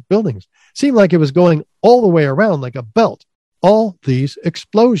up these buildings, seemed like it was going all the way around like a belt. All these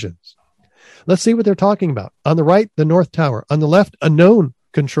explosions. Let's see what they're talking about. On the right, the North Tower. On the left, a known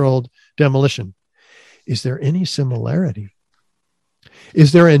controlled demolition. Is there any similarity?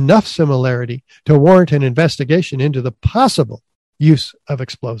 Is there enough similarity to warrant an investigation into the possible use of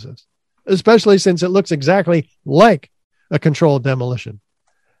explosives, especially since it looks exactly like a controlled demolition,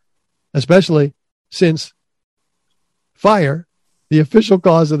 especially since fire, the official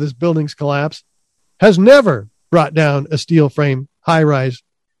cause of this building's collapse, has never brought down a steel frame high-rise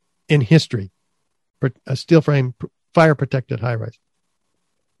in history, a steel frame fire-protected high-rise.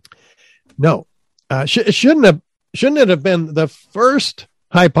 No, shouldn't it have been the first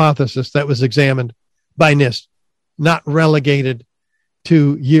hypothesis that was examined by NIST, not relegated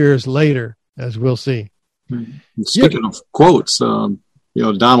to years later, as we'll see. Speaking of quotes,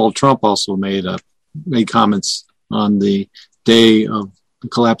 Donald Trump also made comments on the day of the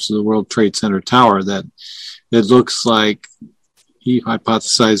collapse of the World Trade Center tower that it looks like he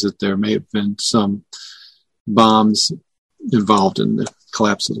hypothesized that there may have been some bombs involved in the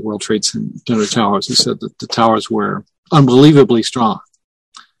collapse of the World Trade Center towers. He said that the towers were unbelievably strong.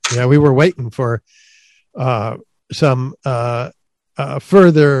 Yeah, we were waiting for some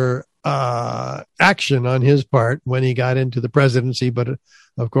further action on his part when he got into the presidency, but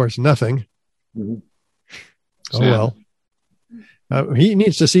of course, nothing. Mm-hmm. Oh, well. He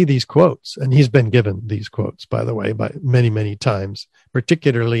needs to see these quotes, and he's been given these quotes, by the way, by many, many times,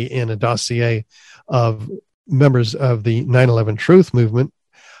 particularly in a dossier of members of the 9/11 Truth Movement,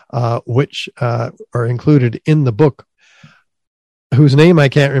 which are included in the book, whose name I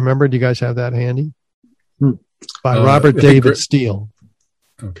can't remember. Do you guys have that handy? By Robert David Steele.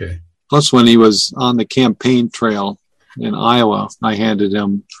 Okay. Plus, when he was on the campaign trail in Iowa, I handed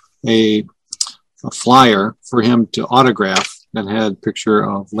him a flyer for him to autograph that had a picture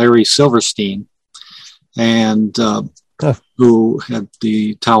of Larry Silverstein, and who had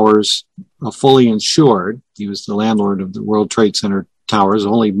the towers fully insured. He was the landlord of the World Trade Center towers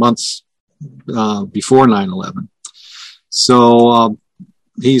only months before 9/11. So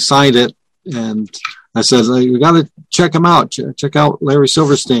he signed it, and I said, "We got to check him out. Check out Larry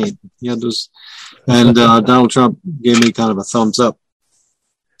Silverstein." He had those, and Donald Trump gave me kind of a thumbs up.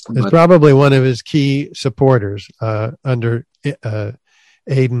 It's probably one of his key supporters under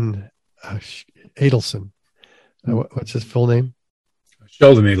Adelson. What's his full name?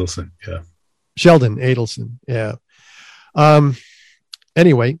 Sheldon Adelson. Yeah. Sheldon Adelson. Yeah.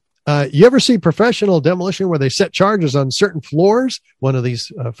 Anyway, you ever see professional demolition where they set charges on certain floors? One of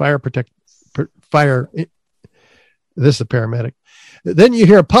these this is a paramedic. Then you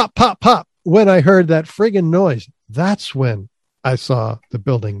hear pop, pop, pop. When I heard that friggin' noise, that's when I saw the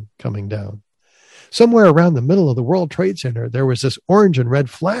building coming down. Somewhere around the middle of the World Trade Center, there was this orange and red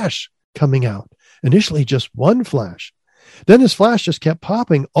flash coming out. Initially, just one flash. Then this flash just kept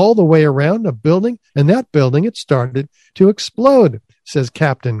popping all the way around a building, and that building, it started to explode, says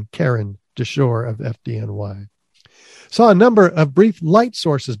Captain Karen DeShore of FDNY. Saw a number of brief light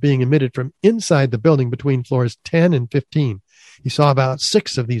sources being emitted from inside the building between floors 10 and 15. He saw about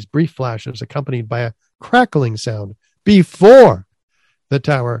 6 of these brief flashes accompanied by a crackling sound before the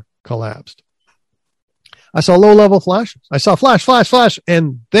tower collapsed. I saw low-level flashes. I saw flash, flash, flash,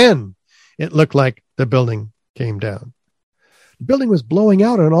 and then it looked like the building came down. The building was blowing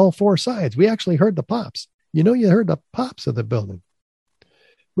out on all 4 sides. We actually heard the pops. You heard the pops of the building.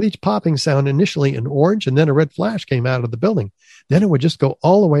 With each popping sound, initially an orange and then a red flash came out of the building. Then it would just go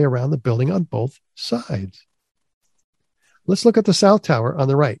all the way around the building on both sides. Let's look at the South Tower on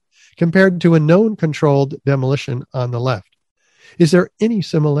the right, compared to a known controlled demolition on the left. Is there any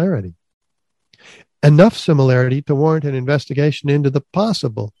similarity? Enough similarity to warrant an investigation into the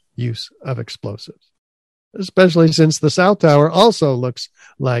possible use of explosives, especially since the South Tower also looks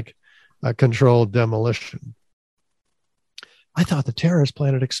like a controlled demolition. I thought the terrorists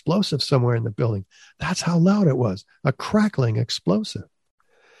planted explosives somewhere in the building. That's how loud it was, a crackling explosive.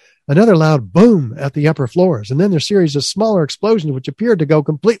 Another loud boom at the upper floors, and then a series of smaller explosions which appeared to go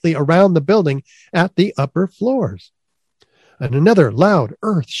completely around the building at the upper floors. And another loud,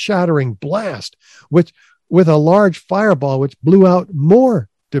 earth-shattering blast with a large fireball which blew out more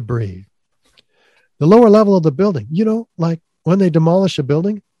debris. The lower level of the building, like when they demolish a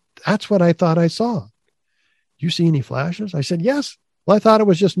building, that's what I thought I saw. You see any flashes? I said, yes. Well, I thought it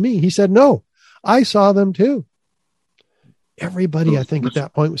was just me. He said, no, I saw them too. Everybody, I think, at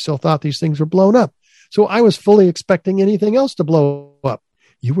that point still thought these things were blown up. So I was fully expecting anything else to blow up.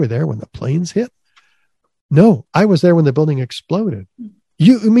 You were there when the planes hit? No, I was there when the building exploded.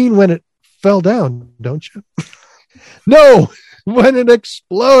 You mean when it fell down, don't you? No, when it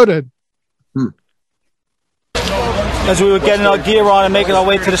exploded. As we were getting our gear on and making our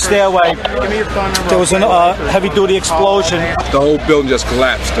way to the stairway, there was a heavy-duty explosion. The whole building just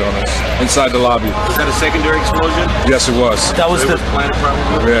collapsed on us inside the lobby. Was that a secondary explosion? Yes, it was. That was the planet,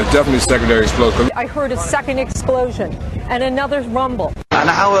 probably. Yeah, definitely a secondary explosion. I heard a second explosion and another rumble. An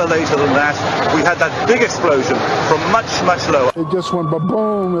hour later than that, we had that big explosion from much, much lower. It just went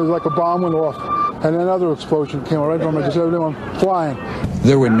ba-boom. It was like a bomb went off. And another explosion came right from it, just everyone flying.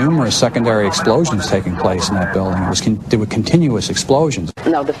 There were numerous secondary explosions taking place in that building. There were continuous explosions.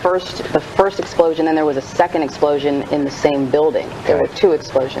 No, the first explosion, and there was a second explosion in the same building. There were 2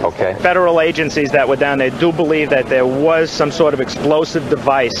 explosions. Okay. Federal agencies that were down there do believe that there was some sort of explosive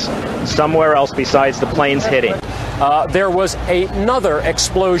device somewhere else besides the planes hitting. There was another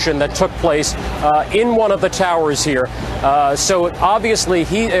explosion that took place in one of the towers here. So obviously,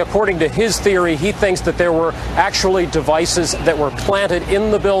 according to his theory, he thinks that there were actually devices that were planted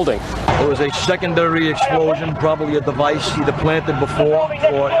in the building. There was a secondary explosion, probably a device either planted before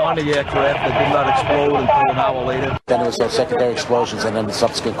or on the aircraft that did not explode until an hour later. Then there was those secondary explosions and then the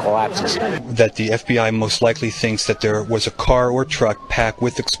subsequent collapses. That the FBI most likely thinks that there was a car or truck packed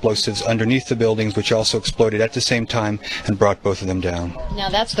with explosives underneath the buildings, which also exploded at the same time and brought both of them down. Now,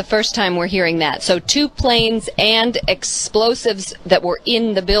 that's the first time we're hearing that. So 2 planes and explosives that were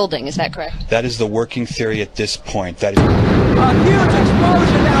in the building. Is that correct? That is the working theory at this point. That is A huge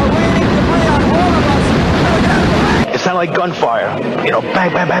explosion now raining debris on all of us. It sounded like gunfire,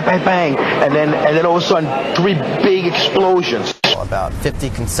 bang, bang, bang, bang, bang, and then all of a sudden 3 big explosions. About 50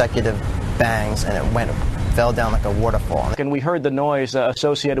 consecutive bangs, and it fell down like a waterfall. And we heard the noise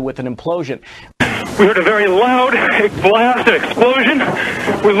associated with an implosion. We heard a very loud blast, an explosion.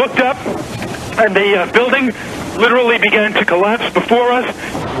 We looked up, and the building literally began to collapse before us.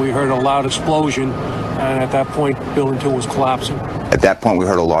 We heard a loud explosion, and at that point, Building 2 was collapsing. At that point, we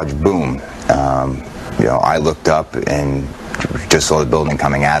heard a large boom. I looked up and just saw the building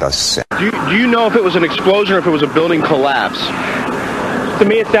coming at us. Do you know if it was an explosion or if it was a building collapse? To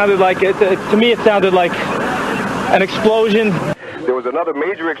me, it sounded like an explosion. There was another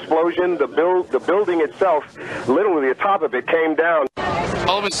major explosion. The building itself, literally the top of it, came down.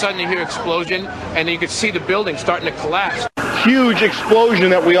 All of a sudden, you hear explosion, and you could see the building starting to collapse. Huge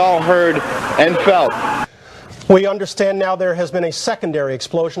explosion that we all heard and felt. We understand now there has been a secondary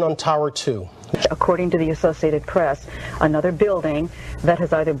explosion on Tower 2. According to the Associated Press, another building that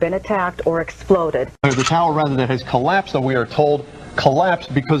has either been attacked or exploded. The tower, rather, that has collapsed, though we are told,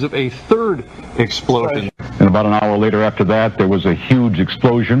 collapsed because of a third explosion. And about an hour later after that, there was a huge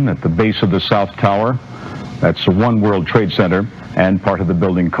explosion at the base of the South Tower. That's One World Trade Center, and part of the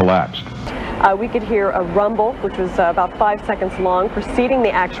building collapsed. We could hear a rumble, which was about 5 seconds long, preceding the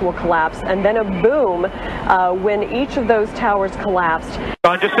actual collapse, and then a boom when each of those towers collapsed.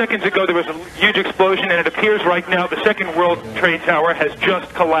 Just seconds ago, there was a huge explosion, and it appears right now the Second World Trade Tower has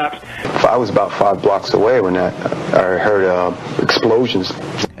just collapsed. I was about 5 blocks away when I heard explosions.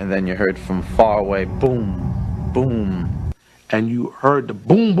 And then you heard from far away, boom, boom. And you heard the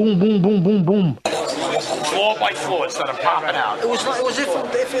boom, boom, boom, boom, boom, boom. Floor by floor, it started popping out. It was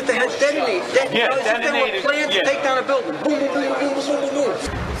if they had detonated. If they were planned to take down a building. Boom, boom, boom, boom, boom, boom, boom.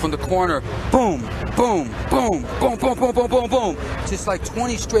 From the corner, boom, boom, boom, boom, boom, boom, boom, boom, boom. Just like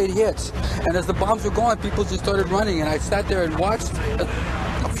 20 straight hits. And as the bombs were going, people just started running. And I sat there and watched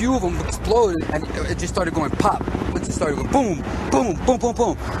a few of them explode. And it just started going pop. It just started going boom, boom, boom, boom,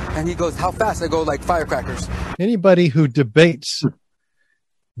 boom. And he goes, how fast? I go, like firecrackers. Anybody who debates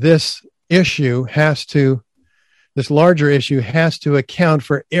this larger issue has to account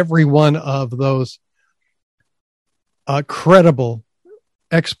for every one of those credible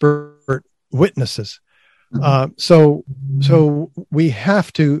expert witnesses. So we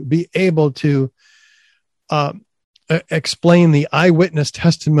have to be able to explain the eyewitness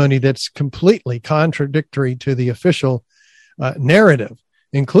testimony that's completely contradictory to the official narrative,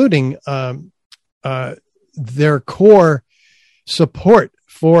 including their core support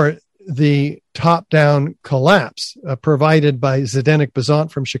for the top-down collapse provided by Zdeněk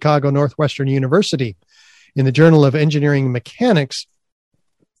Bazant from Chicago Northwestern University in the Journal of Engineering Mechanics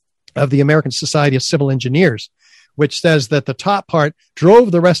of the American Society of Civil Engineers, which says that the top part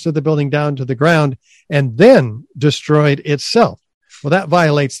drove the rest of the building down to the ground and then destroyed itself. Well, that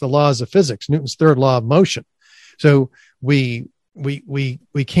violates the laws of physics, Newton's third law of motion. So we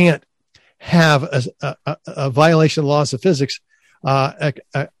can't have a violation of laws of physics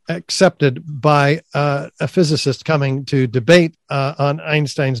accepted by a physicist coming to debate on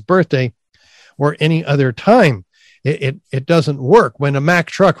Einstein's birthday or any other time. It doesn't work. When a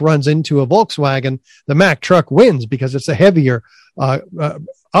Mack truck runs into a Volkswagen, the Mack truck wins because it's a heavier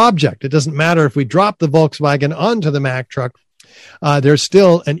object. It doesn't matter if we drop the Volkswagen onto the Mack truck. There's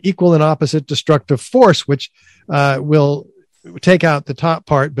still an equal and opposite destructive force, which will take out the top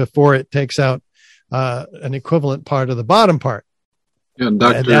part before it takes out an equivalent part of the bottom part. And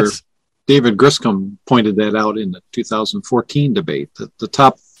Dr. David Griscom pointed that out in the 2014 debate, that the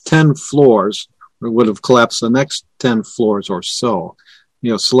top 10 floors would have collapsed the next 10 floors or so,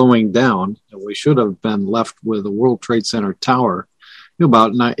 slowing down. We should have been left with a World Trade Center tower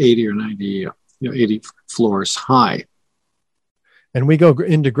about 80 or 90, 80 floors high. And we go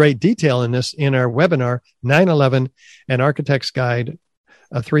into great detail in this in our webinar, 9/11, An Architect's Guide,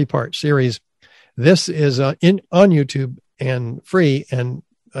 a 3-part series. This is on YouTube and free, and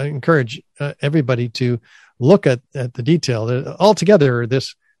I encourage everybody to look at the detail. Altogether,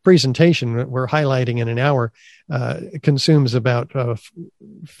 this presentation that we're highlighting in an hour consumes about 4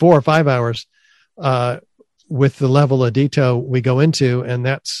 or 5 hours with the level of detail we go into, and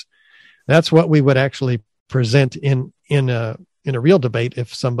that's That's what we would actually present in a real debate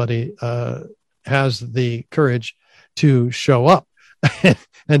if somebody has the courage to show up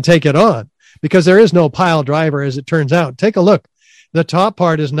and take it on, because there is no pile driver, as it turns out. Take a look. The top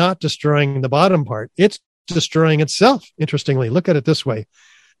part is not destroying the bottom part. It's destroying itself. Interestingly, look at it this way.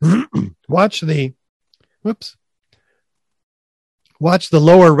 Watch the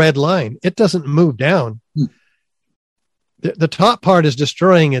lower red line. It doesn't move down. The top part is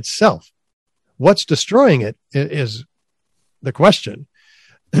destroying itself. What's destroying it is the question.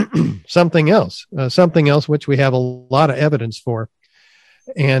 Something else which we have a lot of evidence for.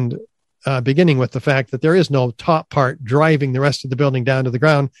 And beginning with the fact that there is no top part driving the rest of the building down to the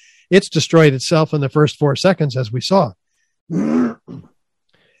ground. It's destroyed itself in the first 4 seconds, as we saw. And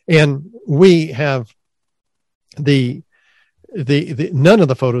we have the none of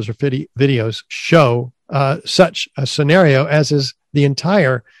the photos or videos show such a scenario, as is the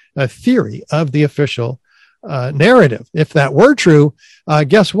entire theory of the official narrative. If that were true,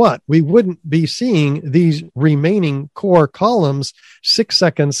 guess what? We wouldn't be seeing these remaining core columns 6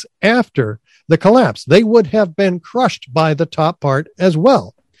 seconds after the collapse. They would have been crushed by the top part as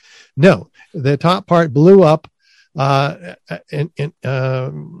well. No, the top part blew up foot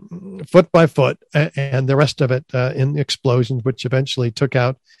by foot, and the rest of it in explosions, which eventually took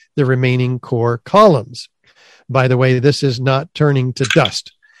out the remaining core columns. By the way, this is not turning to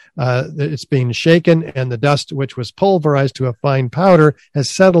dust. It's being shaken, and the dust, which was pulverized to a fine powder, has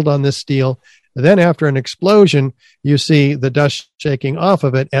settled on this steel. Then after an explosion, you see the dust shaking off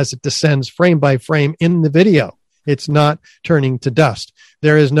of it as it descends frame by frame in the video. It's not turning to dust.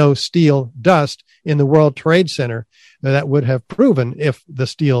 There is no steel dust in the World Trade Center that would have proven if the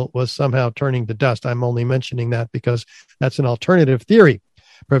steel was somehow turning to dust. I'm only mentioning that because that's an alternative theory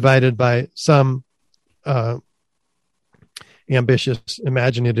provided by some ambitious,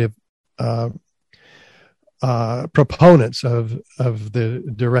 imaginative proponents of the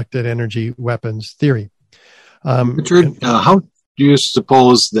directed energy weapons theory. Richard, how do you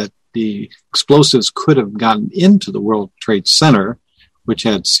suppose that the explosives could have gotten into the World Trade Center, which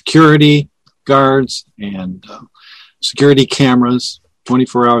had security guards and security cameras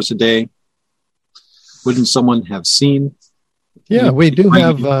 24 hours a day? Wouldn't someone have seen? Yeah, we do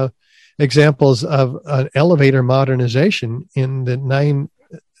have examples of an elevator modernization in the 9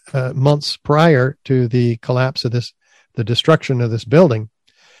 months prior to the collapse of the destruction of this building.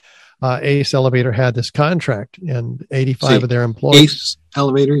 Ace Elevator had this contract, and 85 of their employees. Ace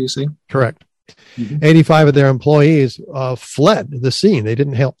Elevator, you say? Correct. Mm-hmm. 85 of their employees fled the scene. They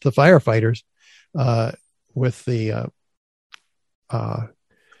didn't help the firefighters with the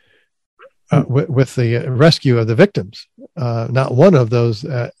rescue of the victims. Not one of those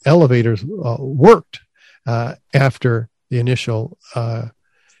elevators worked after the initial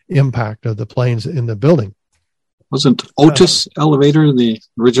impact of the planes in the building. Wasn't Otis Elevator the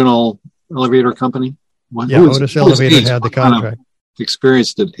original elevator company? Otis Elevator had the contract. What kind of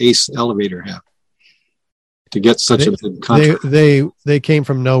experience did Ace Elevator have to get such a big contract? They came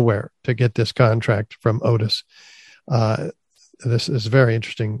from nowhere to get this contract from Otis. This is a very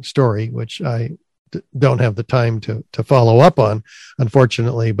interesting story, which I don't have the time to follow up on,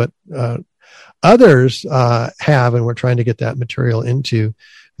 unfortunately, but others have, and we're trying to get that material into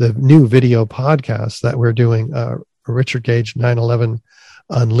the new video podcast that we're doing, Richard Gage 9/11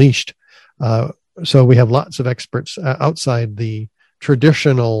 Unleashed. So we have lots of experts outside the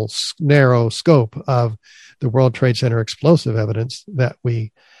traditional narrow scope of the World Trade Center explosive evidence that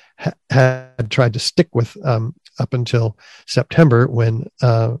we had tried to stick with up until September, when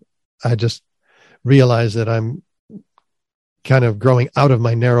I just realized that I'm kind of growing out of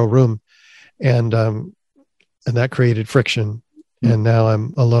my narrow room, and that created friction, and now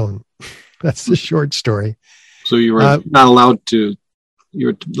I'm alone. That's the short story. So you were not allowed to.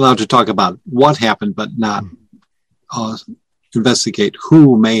 You're allowed to talk about what happened, but not investigate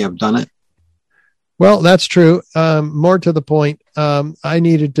who may have done it. Well, that's true. More to the point, I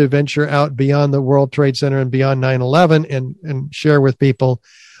needed to venture out beyond the World Trade Center and beyond 9/11 and share with people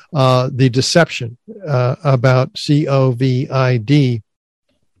the deception about COVID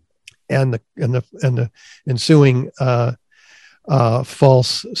and the ensuing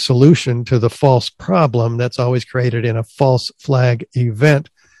false solution to the false problem that's always created in a false flag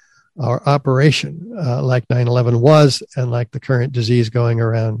event or operation, like 9/11 was, and like the current disease going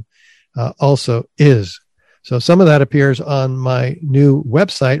around also is. So some of that appears on my new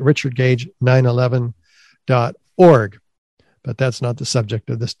website, richardgage911.org, but that's not the subject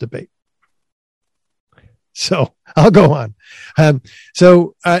of this debate. So I'll go on.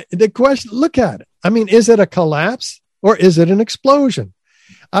 The question, look at it. I mean, is it a collapse or is it an explosion?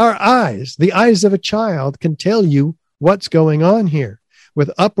 Our eyes, the eyes of a child, can tell you what's going on here,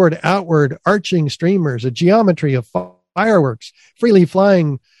 with upward, outward, arching streamers, a geometry of fireworks, freely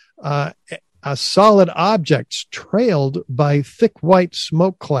flying solid objects trailed by thick white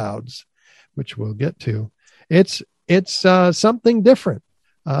smoke clouds, which we'll get to. It's something different.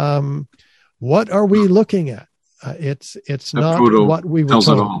 What are we looking at? It's not what we were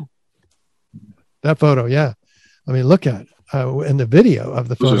told. That photo, yeah. I mean, look at in the video of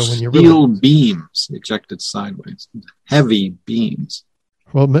the photo when you steel beams ejected sideways, heavy beams.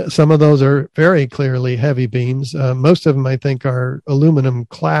 Well, some of those are very clearly heavy beams. Most of them, I think, are aluminum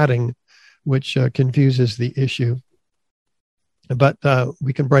cladding, which confuses the issue. But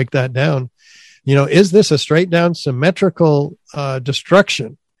we can break that down. You know, is this a straight down symmetrical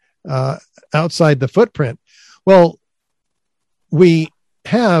destruction outside the footprint? Well, we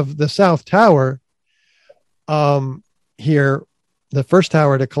have the South Tower here, the first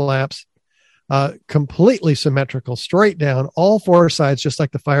tower to collapse, completely symmetrical, straight down, all four sides, just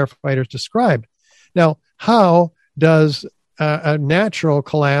like the firefighters described. Now, how does a natural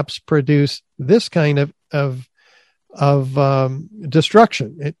collapse produce this kind of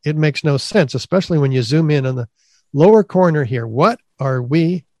destruction? It makes no sense, especially when you zoom in on the lower corner here. What are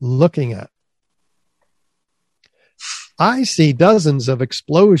we looking at? I see dozens of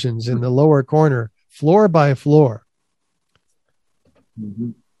explosions in the lower corner, floor by floor,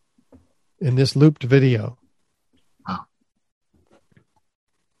 in this looped video. Wow.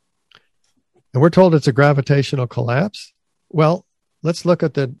 And we're told it's a gravitational collapse. Well, let's look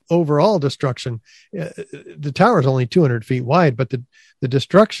at the overall destruction. The tower is only 200 feet wide, but the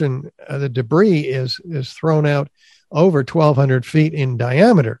destruction, the debris is thrown out over 1,200 feet in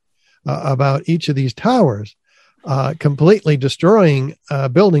diameter about each of these towers, completely destroying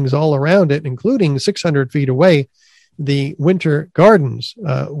buildings all around it, including 600 feet away, the Winter Gardens,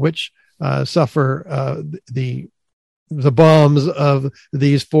 which suffer the bombs of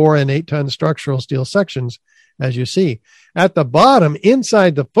these 4 and 8 ton structural steel sections, as you see. At the bottom,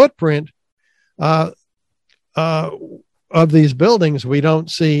 inside the footprint of these buildings, we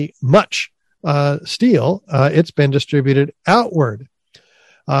don't see much steel. It's been distributed outward.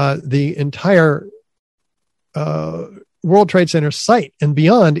 The entire World Trade Center site and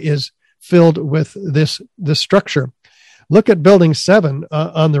beyond is filled with this structure. Look at Building 7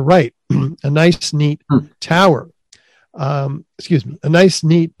 on the right, a nice, neat tower. A nice,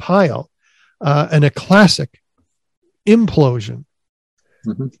 neat pile, and a classic implosion,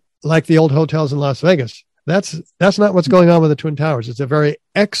 like the old hotels in Las Vegas. That's not what's going on with the Twin Towers. It's a very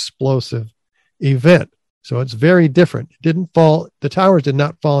explosive event. So it's very different. It didn't fall. The towers did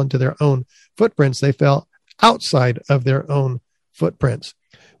not fall into their own footprints. They fell outside of their own footprints,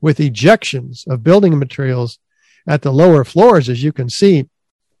 with ejections of building materials at the lower floors, as you can see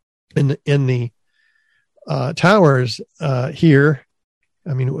in the towers here.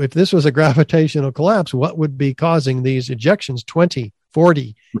 I mean, if this was a gravitational collapse, what would be causing these ejections 20,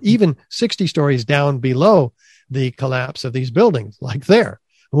 40, even 60 stories down below the collapse of these buildings, like there?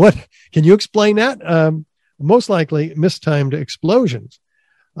 What can you explain that? Most likely mistimed explosions.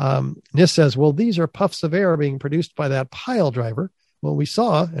 NIST says, well, these are puffs of air being produced by that pile driver. Well, we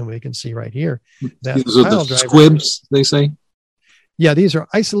saw, and we can see right here, that these are the squibs, they say. Yeah, these are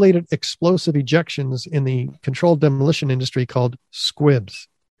isolated explosive ejections in the controlled demolition industry called squibs.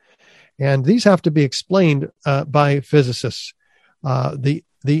 And these have to be explained by physicists. The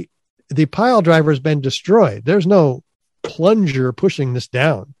pile driver has been destroyed. There's no plunger pushing this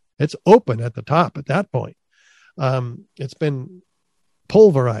down. It's open at the top at that point. It's been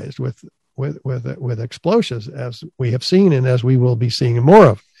pulverized with explosives, as we have seen and as we will be seeing more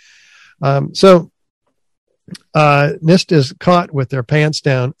of. So NIST is caught with their pants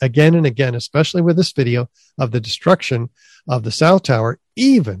down again and again, especially with this video of the destruction of the South Tower,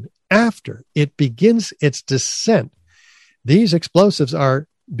 even after it begins its descent. These explosives are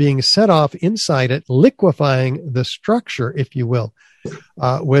being set off inside it, liquefying the structure, if you will,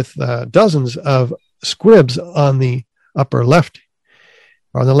 with dozens of squibs on the upper left,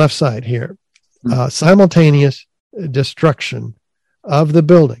 on the left side here. Simultaneous destruction of the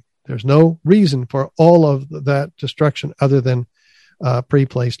building. There's no reason for all of that destruction other than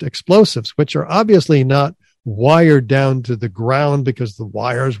pre-placed explosives, which are obviously not wired down to the ground because the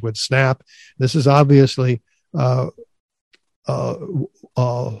wires would snap. This is obviously some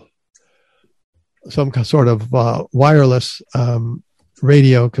sort of wireless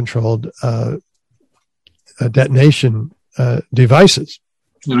radio-controlled detonation devices.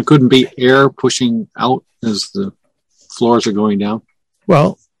 And it couldn't be air pushing out as the floors are going down?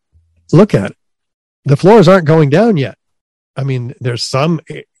 Well, look at it. The floors aren't going down yet. I mean, there's some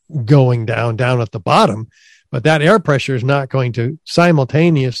going down at the bottom, but that air pressure is not going to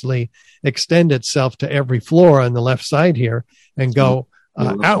simultaneously extend itself to every floor on the left side here and go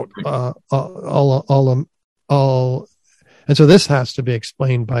out all. And so this has to be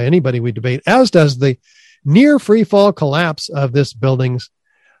explained by anybody we debate, as does the near free fall collapse of this building.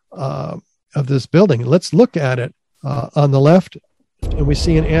 Let's look at it on the left, and we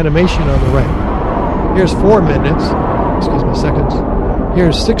see an animation on the right. Here's 4 minutes. Excuse me, seconds.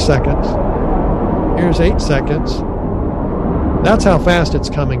 Here's 6 seconds. Here's 8 seconds. That's how fast it's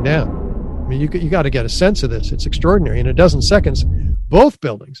coming down. I mean, you got to get a sense of this. It's extraordinary. In a dozen seconds, both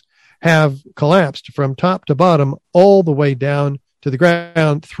buildings have collapsed from top to bottom all the way down to the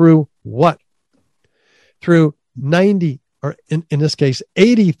ground through what? Through 90, or in this case,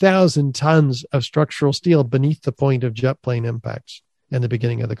 80,000 tons of structural steel beneath the point of jet plane impacts in the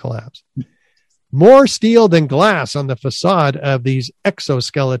beginning of the collapse. More steel than glass on the facade of these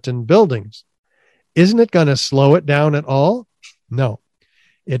exoskeleton buildings. Isn't it going to slow it down at all? No,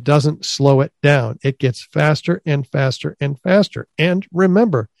 it doesn't slow it down. It gets faster and faster and faster. And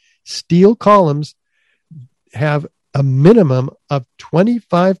remember, steel columns have a minimum of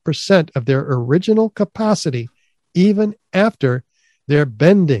 25% of their original capacity, even after they're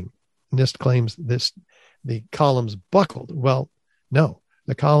bending. NIST claims the columns buckled. Well, no,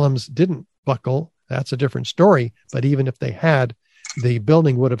 the columns didn't buckle. That's a different story. But even if they had, the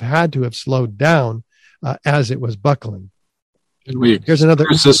building would have had to have slowed down as it was buckling. And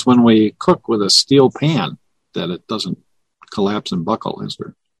here's this when we cook with a steel pan, that it doesn't collapse and buckle as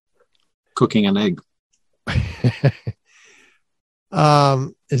we're cooking an egg.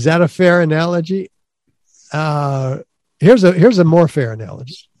 Is that a fair analogy? Here's a more fair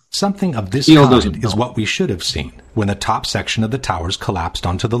analogy. Something of this kind is what we should have seen when the top section of the towers collapsed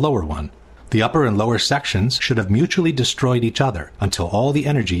onto the lower one. The upper and lower sections should have mutually destroyed each other until all the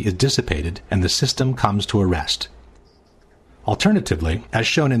energy is dissipated and the system comes to a rest. Alternatively, as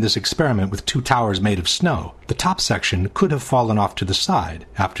shown in this experiment with 2 towers made of snow, the top section could have fallen off to the side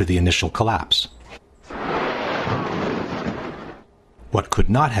after the initial collapse. What could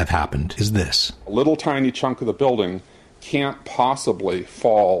not have happened is this. A little tiny chunk of the building can't possibly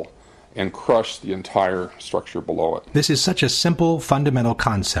fall and crush the entire structure below it. This is such a simple, fundamental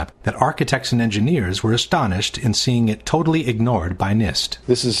concept that architects and engineers were astonished in seeing it totally ignored by NIST.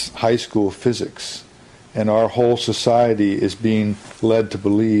 This is high school physics, and our whole society is being led to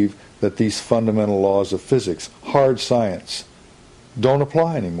believe that these fundamental laws of physics, hard science, don't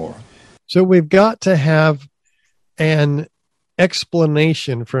apply anymore. So we've got to have an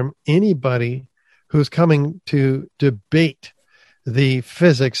explanation from anybody who's coming to debate the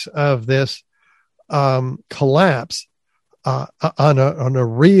physics of this collapse on a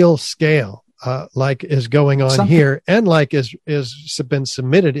real scale, like is going on here, and like is been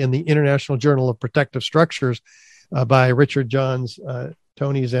submitted in the International Journal of Protective Structures by Richard Johns,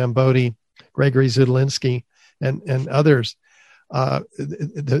 Tony Zambodi, Gregory Zudlinski, and others.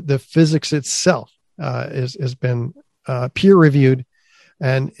 The physics itself has been peer reviewed.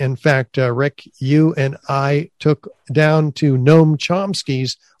 And in fact, Rick, you and I took down to Noam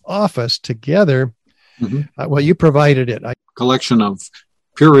Chomsky's office together. Mm-hmm. Well, you provided it. Collection of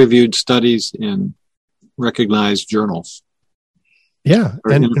peer-reviewed studies in recognized journals. Yeah.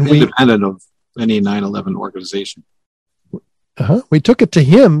 And independent of any 9/11 organization. We took it to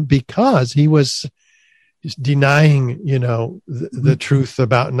him because he was just denying, the truth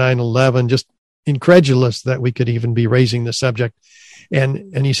about 9/11, just incredulous that we could even be raising the subject.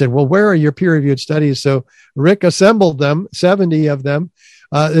 And he said, well, where are your peer-reviewed studies? So Rick assembled them, 70 of them.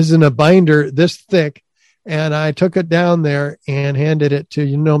 This is in a binder this thick. And I took it down there and handed it to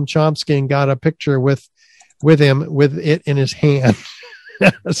Noam Chomsky and got a picture with him with it in his hand.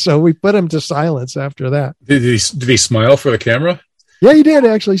 So we put him to silence after that. Did he smile for the camera? Yeah, he did.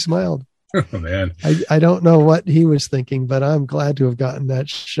 Actually smiled. Oh, man. I don't know what he was thinking, but I'm glad to have gotten that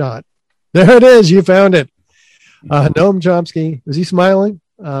shot. There it is. You found it. Noam Chomsky. Was he smiling?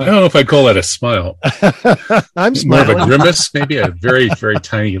 I don't know if I'd call that a smile. I'm smiling. More of a grimace, maybe a very, very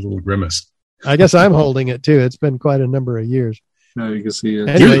tiny little grimace. I guess I'm holding it too. It's been quite a number of years. No, you can see it.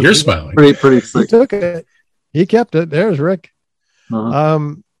 Anyway, you're smiling. Pretty thick. He took it. He kept it. There's Rick.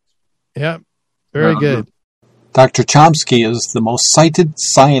 Uh-huh. Yeah, very good. Dr. Chomsky is the most cited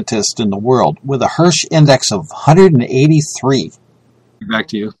scientist in the world with a Hirsch index of 183. Back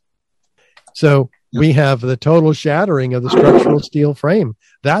to you. So we have the total shattering of the structural steel frame.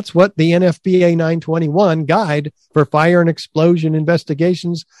 That's what the NFPA 921 guide for fire and explosion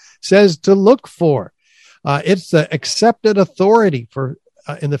investigations says to look for. It's the accepted authority for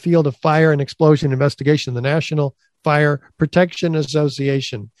in the field of fire and explosion investigation, the National Fire Protection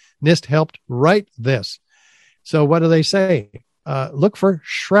Association. NIST helped write this. So what do they say? Look for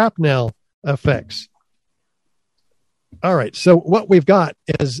shrapnel effects. All right. So what we've got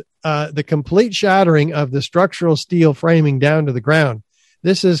is the complete shattering of the structural steel framing down to the ground.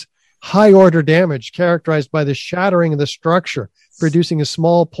 This is high order damage characterized by the shattering of the structure, producing a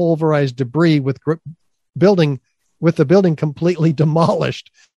small pulverized debris with the building completely demolished.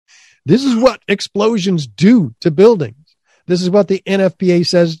 This is what explosions do to buildings. This is what the NFPA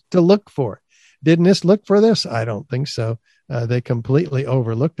says to look for. Did NIST look for this? I don't think so. They completely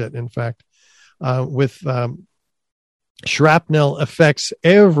overlooked it. In fact, with shrapnel effects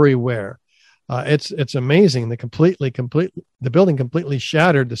everywhere. It's amazing. The building completely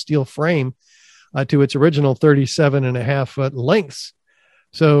shattered the steel frame to its original 37.5-foot lengths.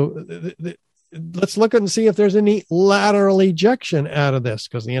 So let's look and see if there's any lateral ejection out of this,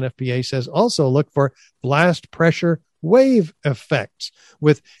 because the NFPA says also look for blast pressure wave effects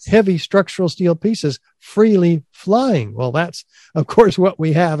with heavy structural steel pieces freely flying. Well, that's, of course, what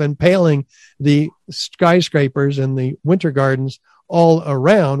we have impaling the skyscrapers and the winter gardens all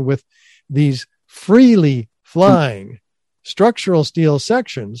around with these freely flying structural steel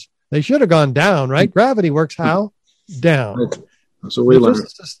sections. They should have gone down, right? Gravity works how? Down. So we learned.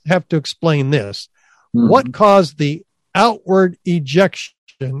 Physicists have to explain this. Mm-hmm. What caused the outward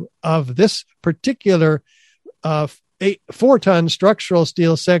ejection of this particular 4-ton structural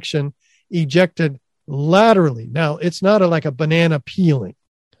steel section ejected laterally? Now, it's not like a banana peeling.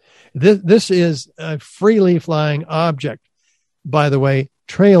 This is a freely flying object, by the way,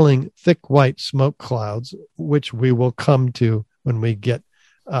 trailing thick white smoke clouds, which we will come to when we get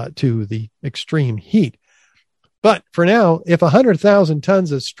to the extreme heat. But for now, if 100,000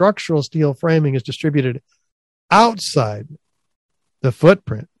 tons of structural steel framing is distributed outside the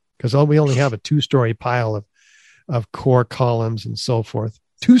footprint, because we only have a 2-story pile of core columns and so forth,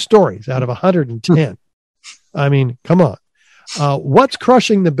 2 stories out of 110. I mean, come on. What's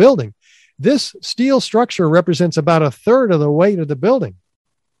crushing the building? This steel structure represents about 1/3 of the weight of the building.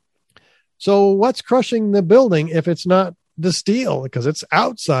 So what's crushing the building if it's not the steel, because it's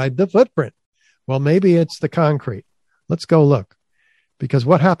outside the footprint? Well, maybe it's the concrete. Let's go look. Because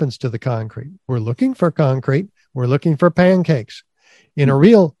what happens to the concrete? We're looking for concrete. We're looking for pancakes. In a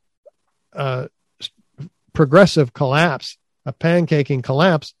real progressive collapse, a pancaking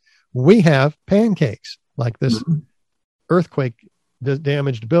collapse, we have pancakes like this earthquake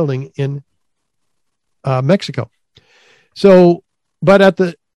damaged building in Mexico. So, but at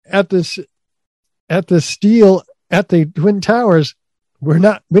the Twin Towers, we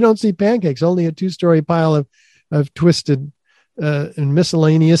don't see pancakes, only a 2-story pile of twisted and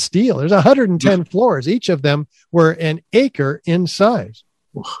miscellaneous steel. There's 110 floors. Each of them were an acre in size.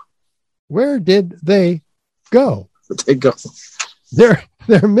 Where did they go? They're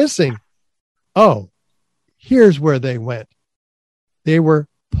missing. Oh, here's where they went. They were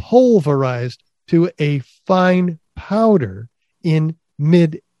pulverized to a fine powder in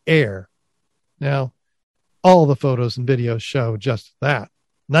mid-air. Now, all the photos and videos show just that.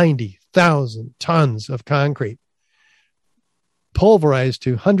 90,000 tons of concrete pulverized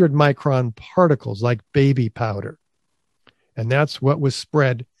to 100-micron particles like baby powder. And that's what was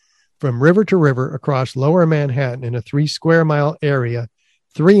spread from river to river across lower Manhattan in a 3-square-mile area,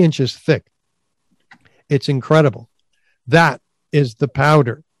 3 inches thick. It's incredible. That is the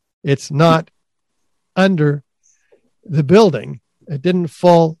powder. It's not under the building. It didn't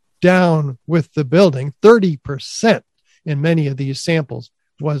fall down with the building. 30% in many of these samples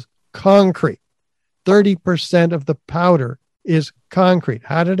was concrete. 30% of the powder is concrete.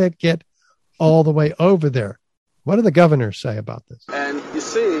 How did it get all the way over there? What do the governors say about this? And you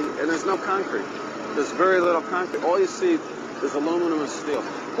see, and there's no concrete. There's very little concrete. All you see is aluminum and steel.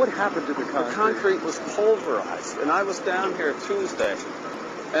 What happened to the concrete? The concrete was pulverized. And I was down here Tuesday,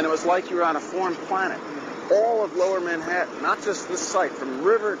 and it was like you were on a foreign planet. All of lower Manhattan, not just this site, from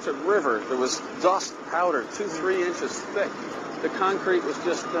river to river, there was dust, powder, 2-3 inches thick. The concrete was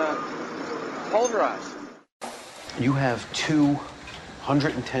just pulverized. You have 2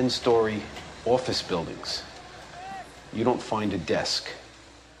 110-story office buildings. You don't find a desk.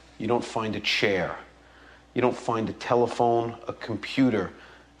 You don't find a chair. You don't find a telephone, a computer.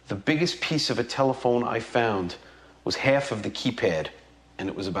 The biggest piece of a telephone I found was half of the keypad, and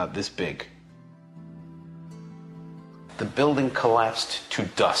it was about this big. The building collapsed to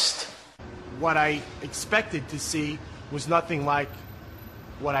dust. What I expected to see was nothing like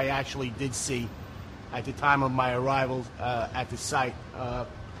what I actually did see at the time of my arrival at the site.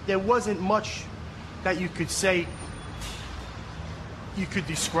 There wasn't much that you could say, you could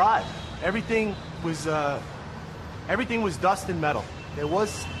describe. Everything was Everything was dust and metal. There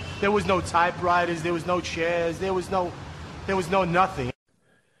was no typewriters. There was no chairs. There was no nothing.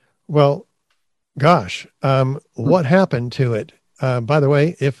 Well, gosh, what happened to it? By the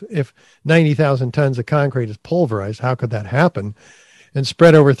way, if 90,000 tons of concrete is pulverized, how could that happen? And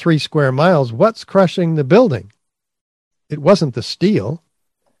spread over 3 square miles, what's crushing the building? It wasn't the steel.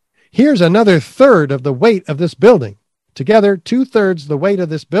 Here's another third of the weight of this building. Together, 2/3 the weight of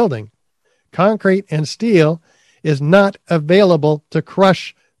this building. Concrete and steel is not available to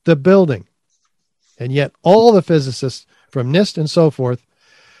crush the building. And yet all the physicists from NIST and so forth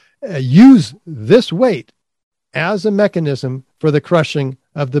use this weight as a mechanism for the crushing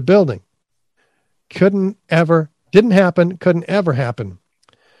of the building. Didn't happen, couldn't ever happen.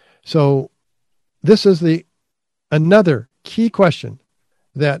 So this is another key question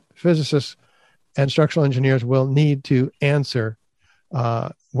that physicists and structural engineers will need to answer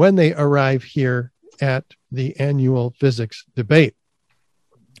when they arrive here at the annual physics debate.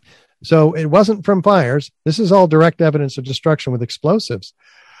 So it wasn't from fires. This is all direct evidence of destruction with explosives.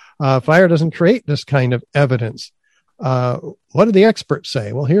 Fire doesn't create this kind of evidence. What do the experts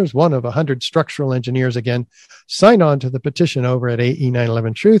say? Well, here's one of 100 structural engineers again, signed on to the petition over at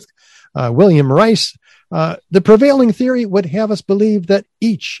AE911 Truth. William Rice. The prevailing theory would have us believe that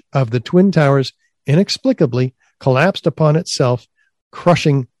each of the Twin Towers inexplicably collapsed upon itself,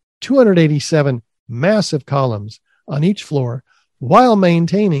 crushing 287 massive columns on each floor while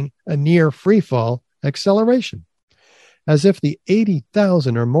maintaining a near freefall acceleration, as if the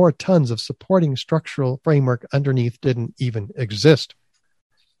 80,000 or more tons of supporting structural framework underneath didn't even exist.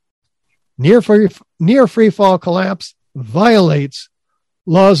 Near freefall collapse violates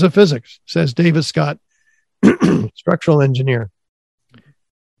laws of physics, says David Scott, structural engineer.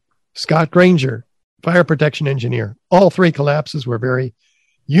 Scott Granger, fire protection engineer. All 3 collapses were very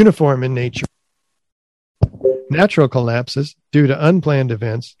uniform in nature. Natural collapses due to unplanned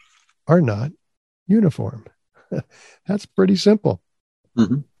events are not uniform. That's pretty simple.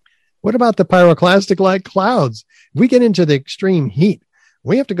 Mm-hmm. What about the pyroclastic-like clouds? If we get into the extreme heat,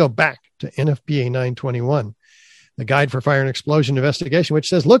 we have to go back to NFPA 921, the Guide for Fire and Explosion Investigation, which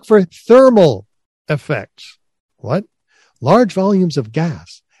says, look for thermal effects. What? Large volumes of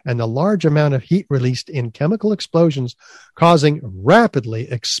gas and the large amount of heat released in chemical explosions causing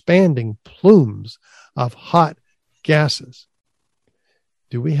rapidly expanding plumes of hot gases.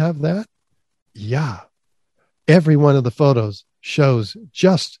 Do we have that? Yeah. Every one of the photos shows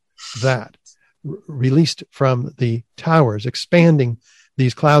just that, released from the towers, expanding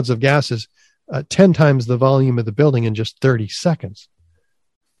these clouds of gases 10 times the volume of the building in just 30 seconds.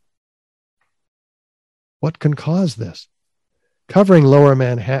 What can cause this? Covering lower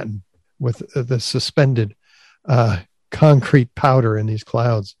Manhattan with the suspended concrete powder in these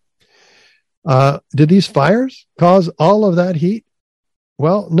clouds. Did these fires cause all of that heat?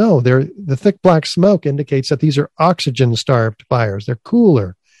 Well, no. The thick black smoke indicates that these are oxygen-starved fires. They're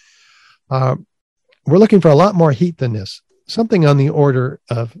cooler. We're looking for a lot more heat than this, something on the order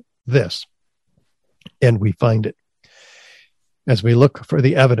of this. And we find it. As we look for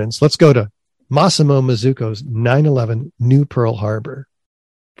the evidence, let's go to Massimo Mazzucco's 9/11 New Pearl Harbor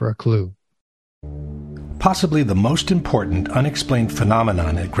for a clue. Possibly the most important unexplained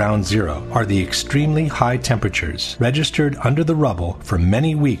phenomenon at Ground Zero are the extremely high temperatures registered under the rubble for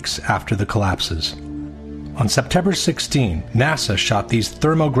many weeks after the collapses. On September 16, NASA shot these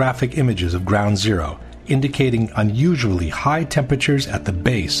thermographic images of Ground Zero, indicating unusually high temperatures at the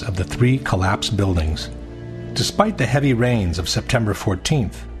base of the 3 collapsed buildings. Despite the heavy rains of September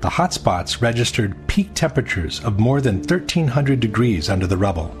 14th, the hotspots registered peak temperatures of more than 1,300 degrees under the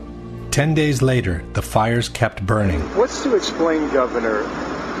rubble. 10 days later, the fires kept burning. What's to explain, Governor,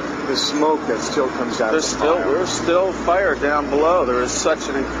 the smoke that still comes out of the fire? There's still fire down below. There is such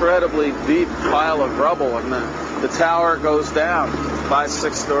an incredibly deep pile of rubble, and the tower goes down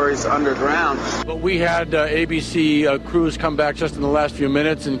 5-6 stories underground. But we had ABC crews come back just in the last few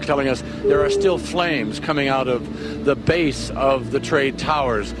minutes and telling us there are still flames coming out of the base of the trade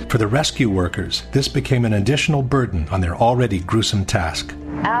towers. For the rescue workers, this became an additional burden on their already gruesome task.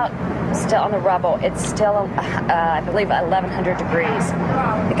 Out still on the rubble, it's still, I believe, 1,100 degrees.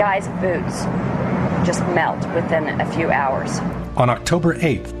 The guy's boots just melt within a few hours. On October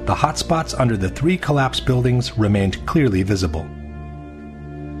 8th, the hotspots under the 3 collapsed buildings remained clearly visible.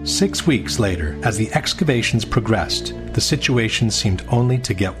 6 weeks later, as the excavations progressed, the situation seemed only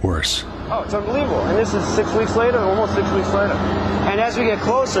to get worse. Oh, it's unbelievable. And this is 6 weeks later, almost 6 weeks later. And as we get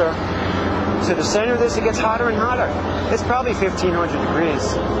closer to the center of this, it gets hotter and hotter. It's probably 1,500 degrees.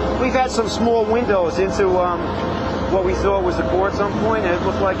 We've had some small windows into what we thought was a core at some point, and it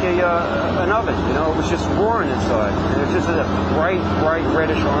looked like an oven. You know, it was just roaring inside. And it was just a bright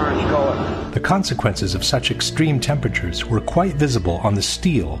reddish-orange color. The consequences of such extreme temperatures were quite visible on the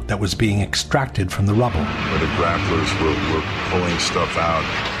steel that was being extracted from the rubble. Where the grapplers were pulling stuff out,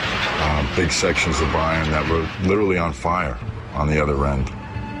 big sections of iron that were literally on fire on the other end.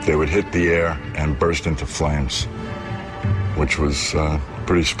 They would hit the air and burst into flames, which was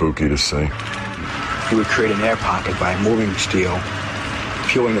pretty spooky to see. You would create an air pocket by moving steel,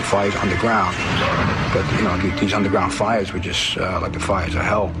 fueling the fires underground. But, you know, these underground fires were just like the fires of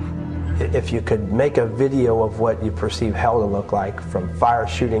hell. If you could make a video of what you perceive hell to look like, from fire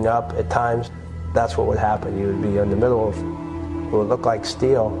shooting up at times, that's what would happen. You would be in the middle of what would look like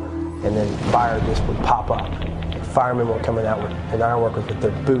steel, and then fire just would pop up. Firemen were coming out and ironworkers with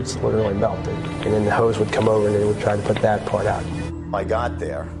their boots literally melted. And then the hose would come over and they would try to put that part out. I got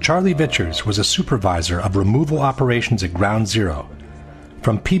there. Charlie Vichers was a supervisor of removal operations at Ground Zero.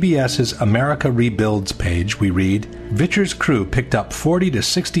 From PBS's America Rebuilds page, we read, Vichers' crew picked up 40 to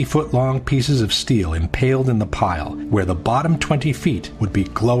 60 foot long pieces of steel impaled in the pile, where the bottom 20 feet would be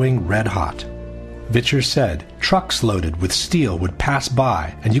glowing red hot. Vichers said, trucks loaded with steel would pass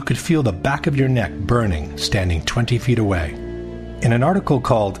by and you could feel the back of your neck burning standing 20 feet away. In an article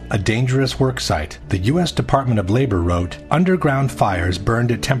called A Dangerous Work Site, the U.S. Department of Labor wrote, underground fires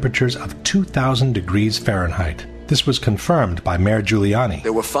burned at temperatures of 2,000 degrees Fahrenheit. This was confirmed by Mayor Giuliani.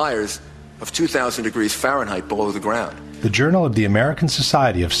 There were fires of 2,000 degrees Fahrenheit below the ground. The Journal of the American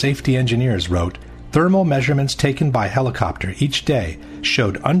Society of Safety Engineers wrote, thermal measurements taken by helicopter each day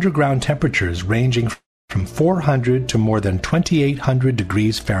showed underground temperatures ranging from 400 to more than 2,800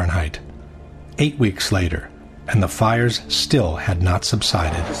 degrees Fahrenheit. 8 weeks later, and the fires still had not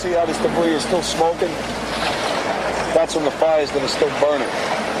subsided. You see how this debris is still smoking? That's from the fires that are still burning.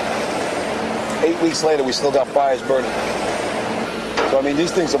 8 weeks later, we still got fires burning. So, I mean,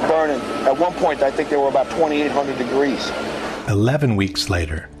 these things are burning. At one point, I think they were about 2,800 degrees. 11 weeks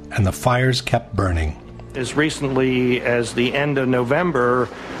later, and the fires kept burning. As recently as the end of November,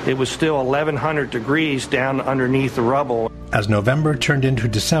 it was still 1,100 degrees down underneath the rubble. As November turned into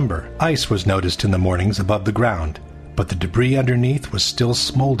December, ice was noticed in the mornings above the ground, but the debris underneath was still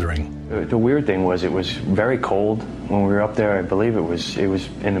smoldering. The weird thing was it was very cold when we were up there. I believe it was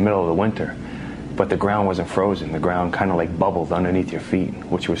in the middle of the winter, but the ground wasn't frozen. The ground kind of like bubbled underneath your feet,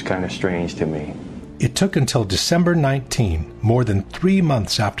 which was kind of strange to me. It took until December 19, more than 3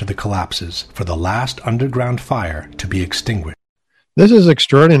 months after the collapses, for the last underground fire to be extinguished. This is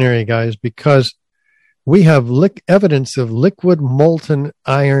extraordinary, guys, because we have evidence of liquid molten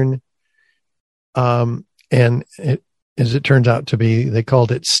iron, and as it turns out to be, they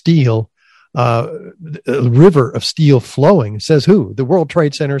called it steel, a river of steel flowing. It says who? The World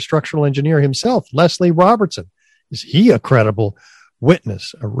Trade Center structural engineer himself, Leslie Robertson. Is he a credible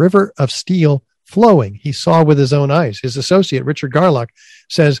witness? A river of steel flowing. He saw with his own eyes. His associate, Richard Garlock,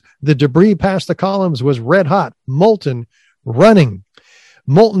 says the debris past the columns was red hot, molten, running.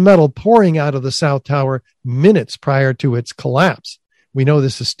 Molten metal pouring out of the South Tower minutes prior to its collapse. We know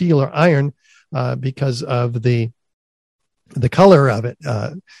this is steel or iron because of the color of it,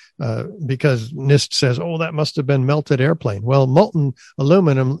 because NIST says, oh, that must have been melted airplane. Well, molten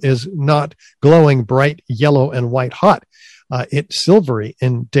aluminum is not glowing bright yellow and white hot. It's silvery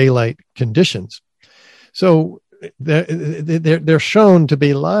in daylight conditions. So they're shown to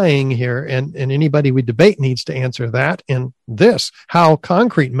be lying here, and anybody we debate needs to answer that. And this, how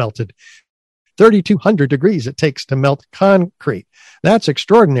concrete melted. 3,200 degrees it takes to melt concrete. That's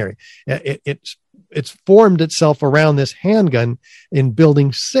extraordinary. It's formed itself around this handgun in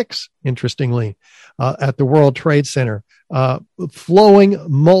Building 6, interestingly, at the World Trade Center. Flowing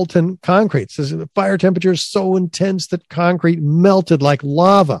molten concrete. Says the fire temperature is so intense that concrete melted like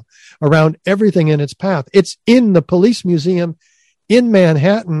lava around everything in its path. It's in the police museum in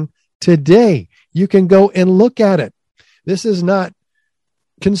Manhattan today. You can go and look at it. This is not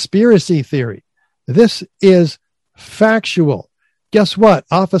conspiracy theory. This is factual. Guess what?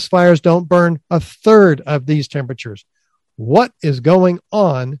 Office fires don't burn a third of these temperatures. What is going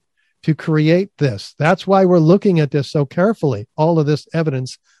on to create this? That's why we're looking at this so carefully. All of this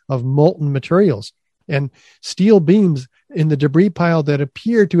evidence of molten materials and steel beams in the debris pile that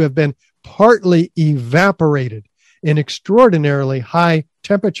appear to have been partly evaporated in extraordinarily high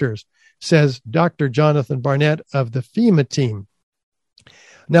temperatures, says Dr. Jonathan Barnett of the FEMA team.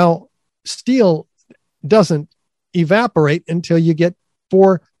 Now, steel doesn't evaporate until you get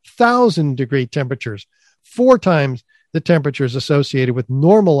 4,000 degree temperatures, 4 times the temperatures associated with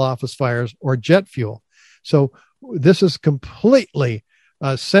normal office fires or jet fuel. So this is completely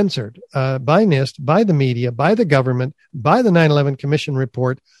censored by NIST, by the media, by the government, by the 9/11 Commission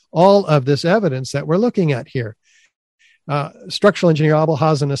report, all of this evidence that we're looking at here. Structural engineer Abul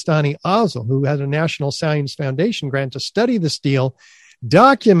Hassan Astani Azal, who had a National Science Foundation grant to study the steel,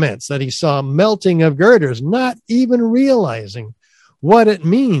 documents that he saw melting of girders, not even realizing what it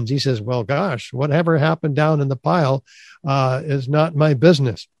means. He says, well, gosh, whatever happened down in the pile is not my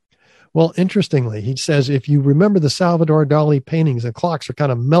business. Well, interestingly, he says, if you remember the Salvador Dali paintings, the clocks are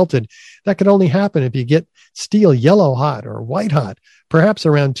kind of melted. That could only happen if you get steel yellow hot or white hot, perhaps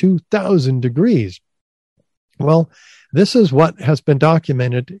around 2,000 degrees. Well, this is what has been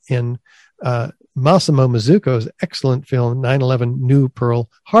documented in Massimo Mazzucco's excellent film, 9/11 New Pearl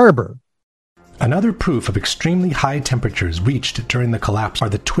Harbor. Another proof of extremely high temperatures reached during the collapse are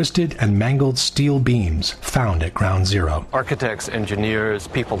the twisted and mangled steel beams found at Ground Zero. Architects, engineers,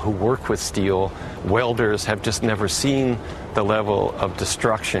 people who work with steel, welders have just never seen the level of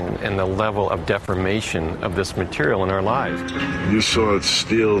destruction and the level of deformation of this material in our lives. You saw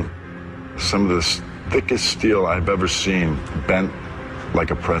steel, some of the thickest steel I've ever seen, bent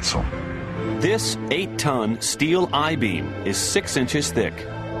like a pretzel. This 8-ton steel I-beam is 6 inches thick.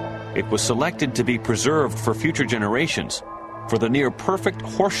 It was selected to be preserved for future generations for the near-perfect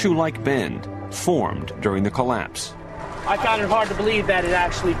horseshoe-like bend formed during the collapse. I found it hard to believe that it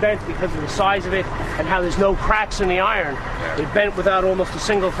actually bent because of the size of it and how there's no cracks in the iron. It bent without almost a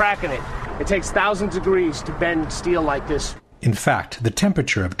single crack in it. It takes thousands of degrees to bend steel like this. In fact, the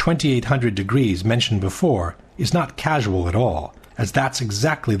temperature of 2,800 degrees mentioned before is not casual at all, as that's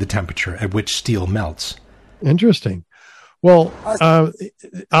exactly the temperature at which steel melts. Interesting. Well,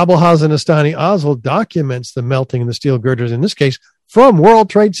 Abul Hassan Astani Azal documents the melting of the steel girders, in this case, from World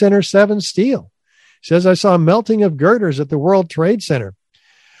Trade Center 7 steel. He says, I saw melting of girders at the World Trade Center.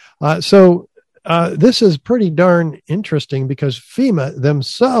 So this is pretty darn interesting because FEMA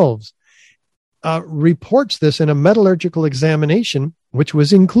themselves reports this in a metallurgical examination, which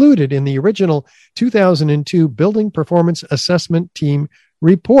was included in the original 2002 Building Performance Assessment Team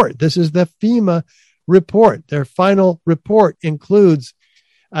report. This is the FEMA report. Their final report includes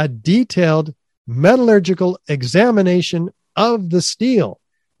a detailed metallurgical examination of the steel.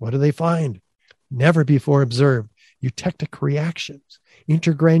 What do they find? Never before observed eutectic reactions,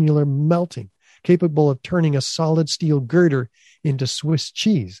 intergranular melting, capable of turning a solid steel girder into Swiss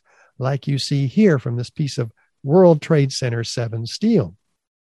cheese, like you see here from this piece of World Trade Center 7 steel.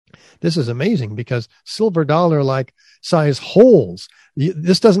 This is amazing because silver dollar-like size holes,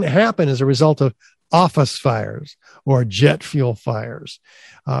 this doesn't happen as a result of office fires or jet fuel fires,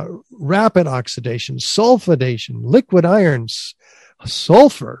 rapid oxidation, sulfidation, liquid irons,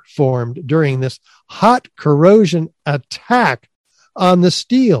 sulfur formed during this hot corrosion attack on the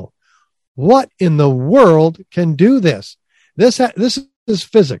steel. What in the world can do this? This is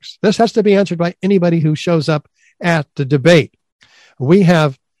physics. This has to be answered by anybody who shows up at the debate. We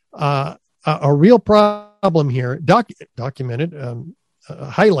have a real problem here, documented,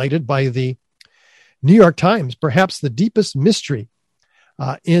 highlighted by the New York Times, perhaps the deepest mystery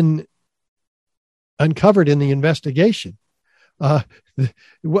uncovered in the investigation.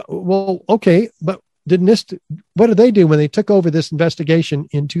 Well, okay, but did NIST, what did they do when they took over this investigation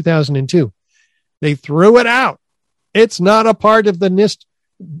in 2002? They threw it out. It's not a part of the NIST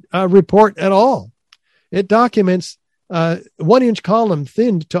report at all. It documents 1-inch column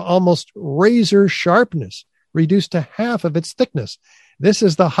thinned to almost razor sharpness, reduced to half of its thickness. This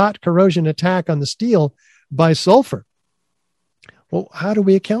is the hot corrosion attack on the steel by sulfur. Well, how do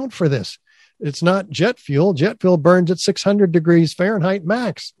we account for this? It's not jet fuel. Jet fuel burns at 600 degrees Fahrenheit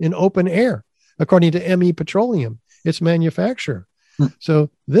max in open air, according to ME Petroleum, its manufacturer. So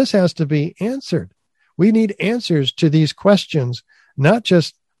this has to be answered. We need answers to these questions, not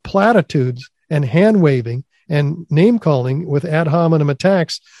just platitudes and hand waving and name calling with ad hominem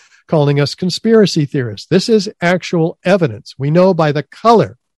attacks, calling us conspiracy theorists. This is actual evidence. We know by the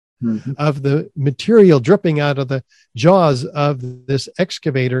color of the material dripping out of the jaws of this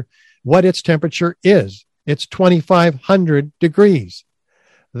excavator what its temperature is. It's 2,500 degrees.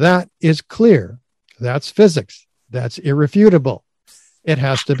 That is clear. That's physics. That's irrefutable. It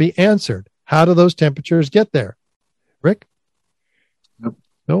has to be answered. How do those temperatures get there? Rick? Yep.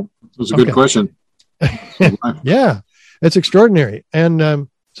 No? That was a good question. Yeah, it's extraordinary. And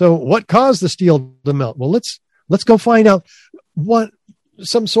so what caused the steel to melt? Well, let's go find out what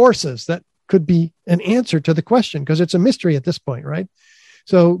some sources that could be an answer to the question, because it's a mystery at this point, right?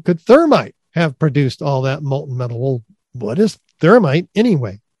 So could thermite have produced all that molten metal? Well, what is thermite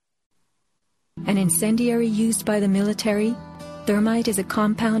anyway? An incendiary used by the military, thermite is a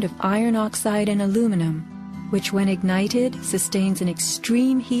compound of iron oxide and aluminum, which when ignited sustains an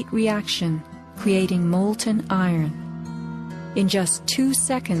extreme heat reaction, creating molten iron. In just 2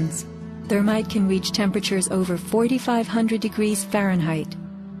 seconds, thermite can reach temperatures over 4,500 degrees Fahrenheit,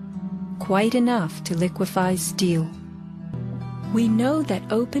 quite enough to liquefy steel. We know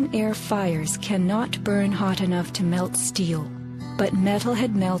that open-air fires cannot burn hot enough to melt steel, but metal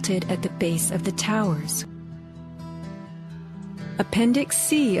had melted at the base of the towers. Appendix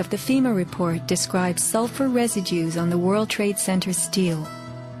C of the FEMA report describes sulfur residues on the World Trade Center steel.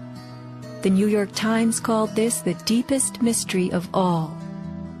 The New York Times called this the deepest mystery of all.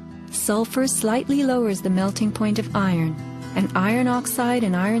 Sulfur slightly lowers the melting point of iron, and iron oxide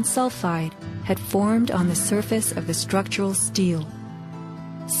and iron sulfide had formed on the surface of the structural steel.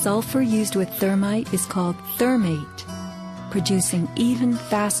 Sulfur used with thermite is called thermate, producing even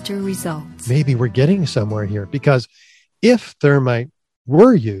faster results. Maybe we're getting somewhere here, because if thermite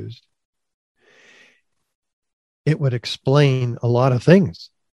were used, it would explain a lot of things.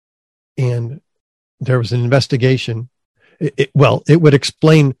 And there was an investigation. It would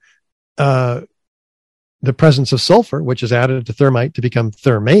explain the presence of sulfur, which is added to thermite to become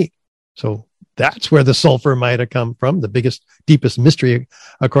thermate. So that's where the sulfur might have come from. The biggest, deepest mystery,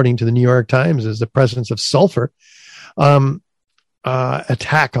 according to the New York Times, is the presence of sulfur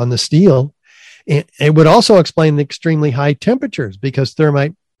attack on the steel. It would also explain the extremely high temperatures, because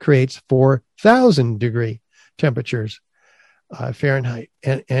thermite creates 4,000 degree temperatures Fahrenheit,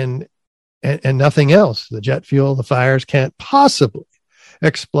 and nothing else. The jet fuel, the fires can't possibly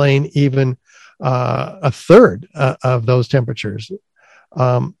explain even a third of those temperatures.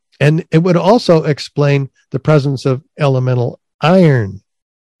 And it would also explain the presence of elemental iron.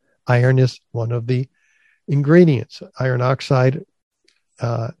 Iron is one of the ingredients. Iron oxide,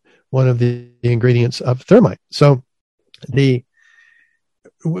 one of the ingredients of thermite. So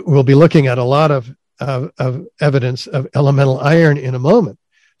we'll be looking at a lot of evidence of elemental iron in a moment.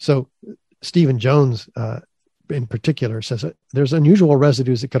 So Stephen Jones, in particular, says that there's unusual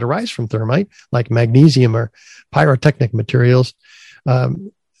residues that could arise from thermite, like magnesium or pyrotechnic materials.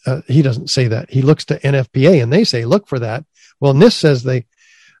 He doesn't say that. He looks to NFPA, and they say, look for that. Well, NIST says they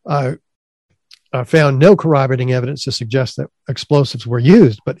found no corroborating evidence to suggest that explosives were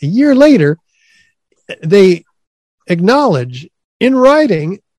used. But a year later, they acknowledge in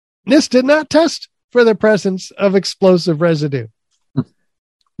writing, NIST did not test for the presence of explosive residue.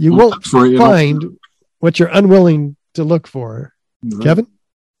 You won't find what you're unwilling to look for. Mm-hmm. Kevin?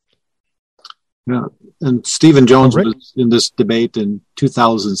 Yeah. And Stephen Jones was in this debate in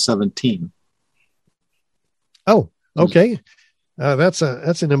 2017. Oh, okay. That's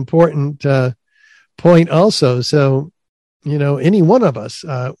an important point also. So, any one of us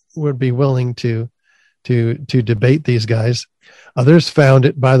would be willing to debate these guys. Others found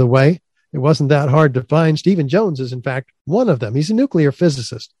it, by the way. It wasn't that hard to find. Stephen Jones is, in fact, one of them. He's a nuclear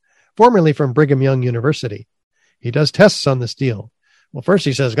physicist, formerly from Brigham Young University. He does tests on the steel. Well, first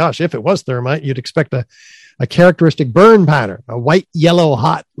he says, gosh, if it was thermite, you'd expect a characteristic burn pattern, a white, yellow,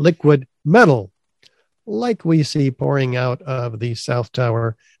 hot liquid metal, like we see pouring out of the South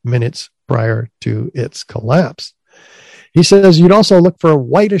Tower minutes prior to its collapse. He says you'd also look for a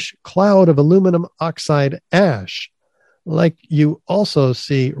whitish cloud of aluminum oxide ash, like you also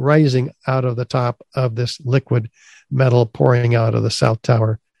see rising out of the top of this liquid metal pouring out of the South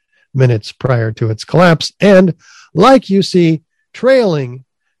Tower minutes prior to its collapse, and like you see trailing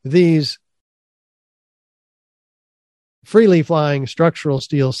these freely flying structural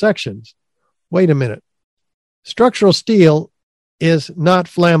steel sections. Wait a minute. Structural steel is not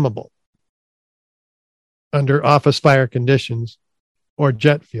flammable under office fire conditions or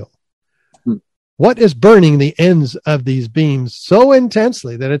jet fuel. What is burning the ends of these beams so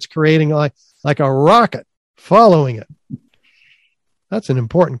intensely that it's creating like a rocket following it? That's an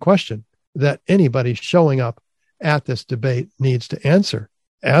important question that anybody showing up at this debate needs to answer.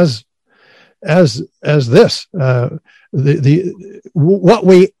 As this, what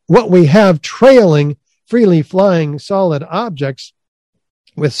we have trailing, freely flying solid objects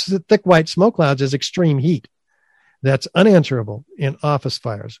with thick white smoke clouds is extreme heat. That's unanswerable in office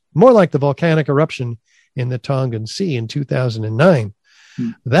fires, more like the volcanic eruption in the Tongan Sea in 2009.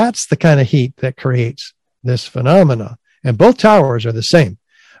 That's the kind of heat that creates this phenomena. And both towers are the same,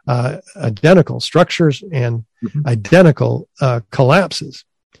 identical structures and identical collapses.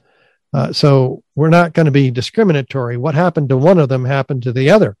 So we're not going to be discriminatory. What happened to one of them happened to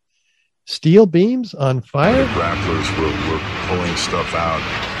the other. Steel beams on fire? The grapplers were pulling stuff out,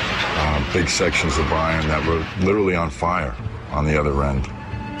 big sections of iron that were literally on fire on the other end.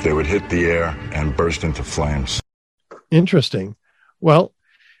 They would hit the air and burst into flames. Interesting. Well,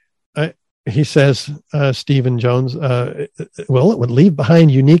 he says, Stephen Jones, well, it would leave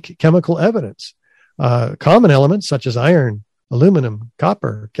behind unique chemical evidence. Common elements such as iron, aluminum,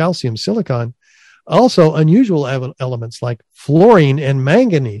 copper, calcium, silicon. Also unusual elements like fluorine and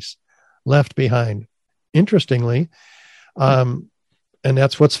manganese left behind. Interestingly, and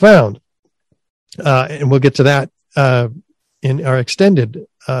that's what's found. And we'll get to that in our extended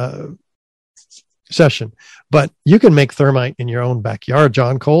session. But you can make thermite in your own backyard.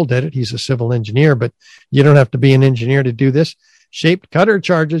 John Cole did it. He's a civil engineer, but you don't have to be an engineer to do this. Shaped cutter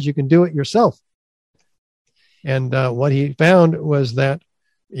charges, you can do it yourself. And what he found was that,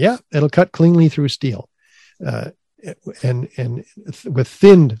 yeah, it'll cut cleanly through steel, and with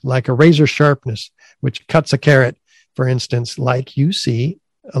thinned like a razor sharpness, which cuts a carrot, for instance, like you see,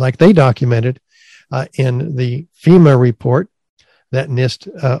 like they documented in the FEMA report that NIST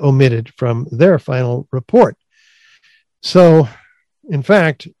omitted from their final report. So, in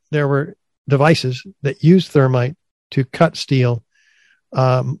fact, there were devices that used thermite to cut steel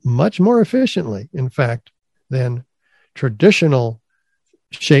much more efficiently, in fact, than traditional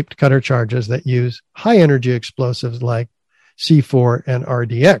shaped cutter charges that use high energy explosives like C4 and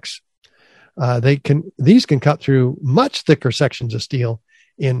RDX. These can cut through much thicker sections of steel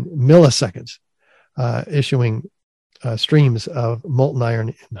in milliseconds, issuing streams of molten iron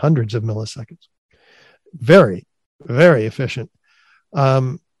in hundreds of milliseconds. Very, very efficient.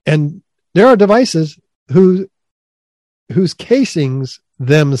 And there are devices whose casings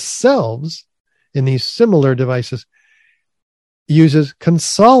themselves in these similar devices uses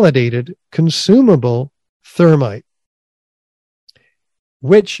consolidated consumable thermite,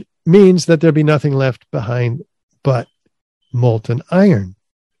 which means that there'll be nothing left behind but molten iron.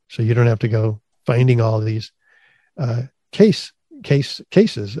 So you don't have to go finding all of these cases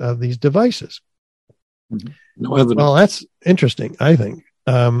of these devices. No evidence. Well, that's interesting, I think.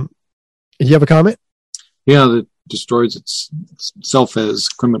 Do you have a comment? Yeah, that destroys itself as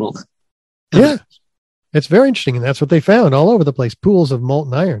criminal. Yeah, it's very interesting. And that's what they found all over the place, pools of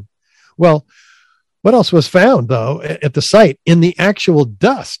molten iron. Well, what else was found, though, at the site in the actual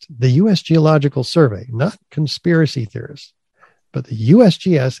dust? The U.S. Geological Survey, not conspiracy theorists, but the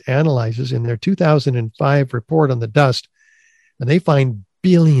USGS analyzes in their 2005 report on the dust, and they find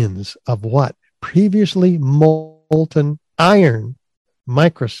billions of what? Previously molten iron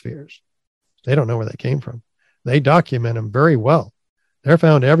microspheres. They don't know where they came from. They document them very well. They're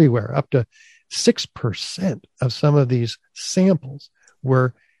found everywhere. Up to 6% of some of these samples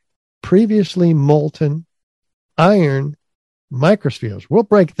were previously molten iron microspheres. We'll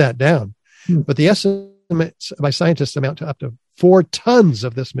break that down. But the estimates by scientists amount to up to 4 tons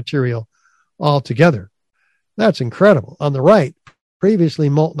of this material altogether. That's incredible. On the right, previously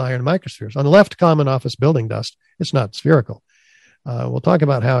molten iron microspheres. On the left, common office building dust. It's not spherical. We'll talk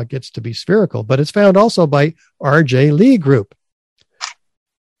about how it gets to be spherical, but it's found also by R.J. Lee Group,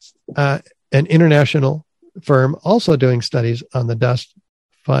 an international firm also doing studies on the dust,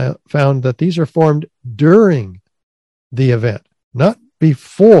 found that these are formed during the event, not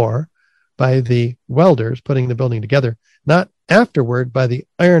before by the welders putting the building together, not afterward by the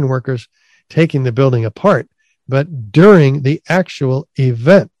iron workers taking the building apart, but during the actual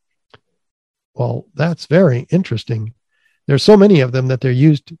event. Well, that's very interesting. There's so many of them that they're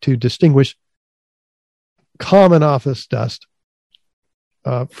used to distinguish common office dust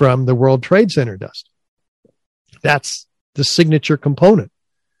from the World Trade Center dust. That's the signature component.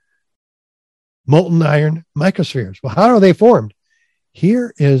 Molten iron microspheres. Well, how are they formed?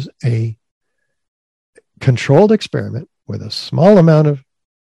 Here is a controlled experiment with a small amount of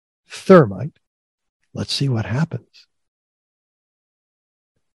thermite. Let's see what happens.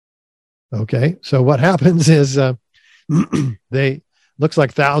 Okay, so what happens is they looks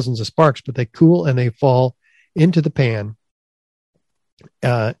like thousands of sparks, but they cool and they fall into the pan,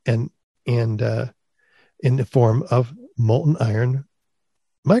 and in the form of molten iron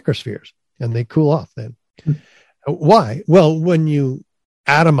microspheres, and they cool off then. Why? Well, when you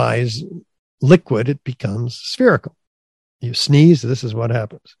atomize liquid, it becomes spherical. You sneeze, this is what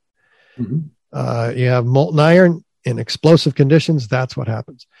happens. You have molten iron in explosive conditions, that's what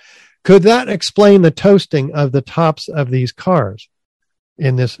happens. Could that explain the toasting of the tops of these cars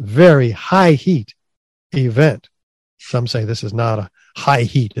in this very high heat event? Some say this is not a high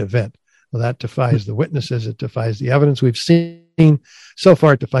heat event. Well, that defies the witnesses. It defies the evidence we've seen so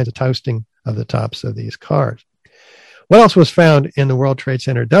far. It defies the toasting of the tops of these cars. What else was found in the World Trade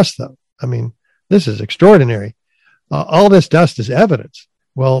Center dust, though? I mean, this is extraordinary. All this dust is evidence.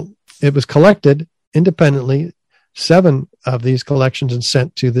 Well, it was collected independently, 7 of these collections, and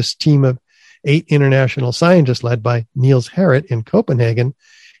sent to this team of 8 international scientists led by Niels Harrit in Copenhagen.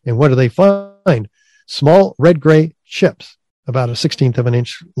 And what do they find? Small red-gray chips, about a 16th of an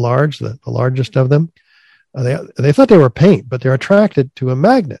inch large, the largest of them. They thought they were paint, but they're attracted to a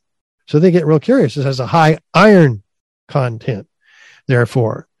magnet. So they get real curious. This has a high iron content,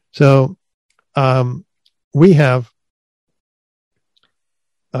 therefore. So we have,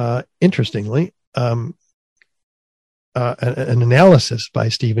 interestingly, an analysis by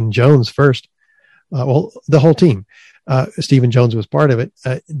Stephen Jones first. The whole team. Stephen Jones was part of it.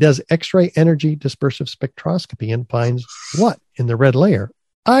 Does X-ray energy dispersive spectroscopy and finds what in the red layer?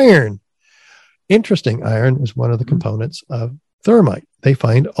 Iron. Interesting. Iron is one of the components of thermite. They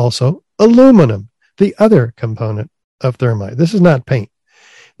find also aluminum, the other component of thermite. This is not paint.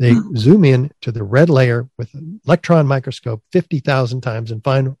 They zoom in to the red layer with an electron microscope 50,000 times and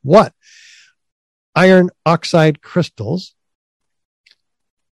find what? Iron oxide crystals,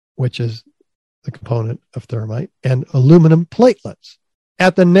 which is the component of thermite, and aluminum platelets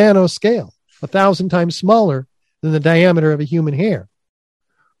at the nanoscale, 1,000 times smaller than the diameter of a human hair.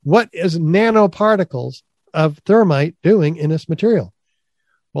 What is nanoparticles of thermite doing in this material?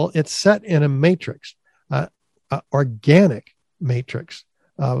 Well, it's set in a matrix, organic matrix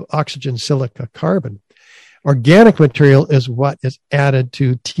of oxygen, silica, carbon. Organic material is what is added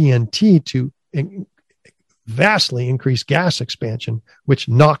to TNT to vastly increase gas expansion, which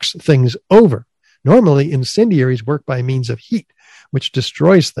knocks things over. Normally, incendiaries work by means of heat, which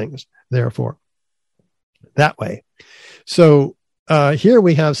destroys things, therefore, that way. So here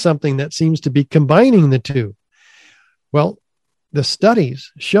we have something that seems to be combining the two. Well, the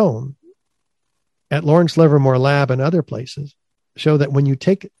studies shown at Lawrence Livermore Lab and other places show that when you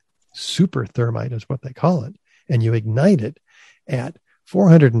take super thermite, is what they call it, and you ignite it at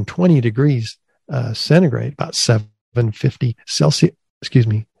 420 degrees centigrade, about 750 Celsius,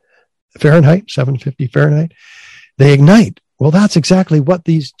 Fahrenheit, 750 Fahrenheit, they ignite. Well, that's exactly what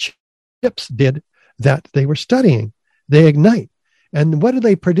these chips did that they were studying. They ignite. And what do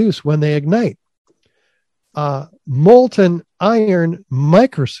they produce when they ignite? Molten iron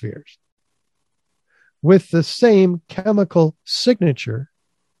microspheres with the same chemical signature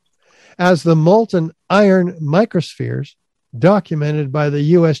as the molten iron microspheres documented by the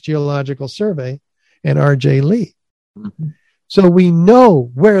U.S. Geological Survey and R.J. Lee. Mm-hmm. So we know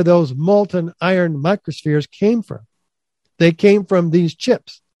where those molten iron microspheres came from. They came from these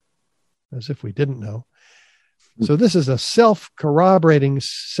chips, as if we didn't know. So this is a self-corroborating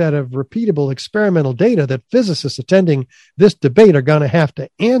set of repeatable experimental data that physicists attending this debate are going to have to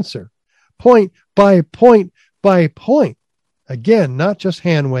answer point by point by point. Again, not just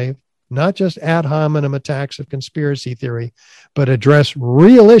hand wave, not just ad hominem attacks of conspiracy theory, but address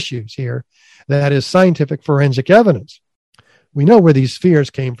real issues here. That is scientific forensic evidence. We know where these spheres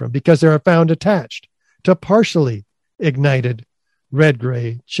came from because they are found attached to partially ignited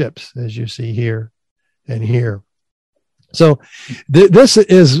red-gray chips, as you see here and here. So this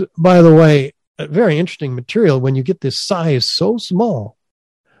is, by the way, a very interesting material when you get this size so small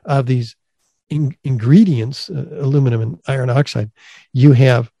of these ingredients, aluminum and iron oxide. You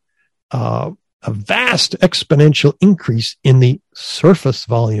have a vast exponential increase in the surface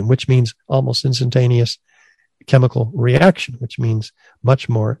volume, which means almost instantaneous chemical reaction, which means much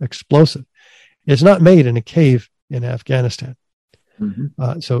more explosive. It's not made in a cave in Afghanistan.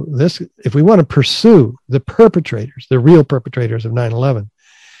 Mm-hmm. So this, if we want to pursue the perpetrators, the real perpetrators of 9/11,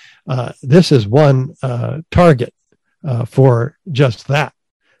 this is one target for just that,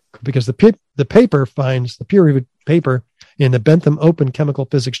 because the paper finds, the peer-reviewed paper in the Bentham Open Chemical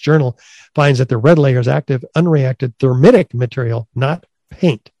Physics Journal finds that the red layer is active, unreacted thermitic material, not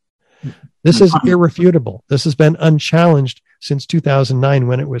paint. This is irrefutable. This has been unchallenged since 2009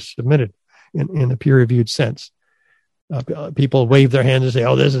 when it was submitted in a peer-reviewed sense. People wave their hands and say,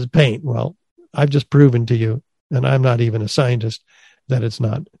 oh, this is paint. Well, I've just proven to you, and I'm not even a scientist, that it's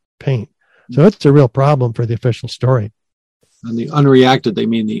not paint. So it's a real problem for the official story. And the unreacted, they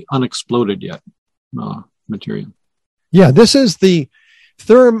mean the unexploded yet material. Yeah, this is the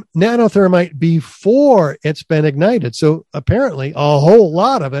nanothermite before it's been ignited. So apparently a whole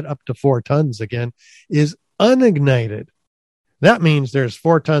lot of it, up to 4 tons again, is unignited. That means there's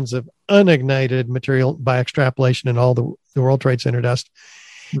 4 tons of unignited material by extrapolation in all the World Trade Center dust.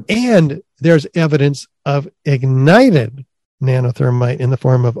 And there's evidence of ignited nanothermite in the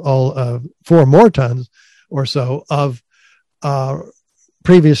form of all of 4 more tons or so of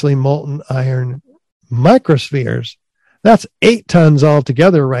previously molten iron microspheres. That's 8 tons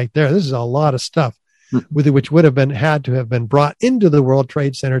altogether right there. This is a lot of stuff, which would have had to have been brought into the World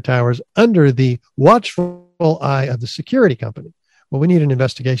Trade Center towers under the watchful eye of the security company. Well, we need an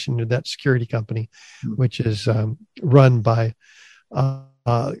investigation into that security company, which is run by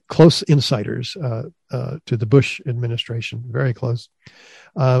close insiders to the Bush administration, very close.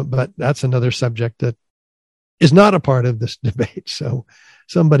 But that's another subject that is not a part of this debate. So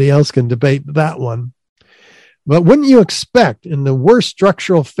somebody else can debate that one. But wouldn't you expect in the worst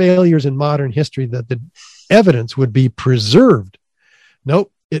structural failures in modern history that the evidence would be preserved?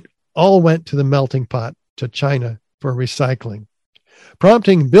 Nope. It all went to the melting pot, to China for recycling,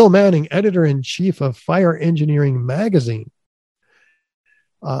 prompting Bill Manning, editor-in-chief of Fire Engineering magazine,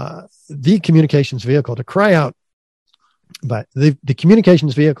 the communications vehicle, to cry out, but the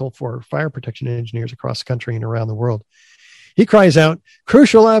communications vehicle for fire protection engineers across the country and around the world. He cries out,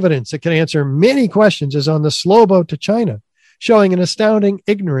 crucial evidence that can answer many questions is on the slow boat to China, showing an astounding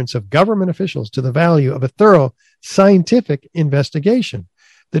ignorance of government officials to the value of a thorough scientific investigation.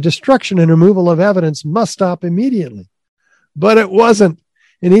 The destruction and removal of evidence must stop immediately. But it wasn't.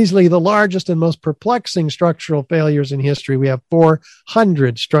 In easily the largest and most perplexing structural failures in history, we have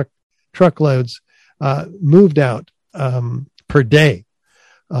 400 truckloads moved out per day.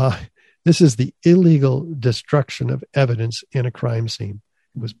 This is the illegal destruction of evidence in a crime scene.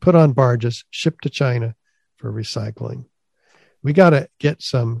 It was put on barges, shipped to China for recycling. We got to get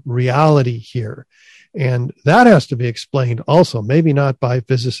some reality here. And that has to be explained also, maybe not by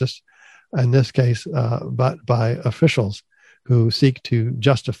physicists in this case, but by officials who seek to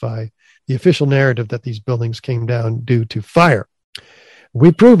justify the official narrative that these buildings came down due to fire.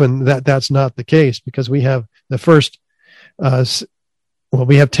 We've proven that that's not the case because we have the first,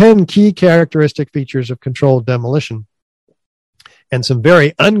 we have 10 key characteristic features of controlled demolition and some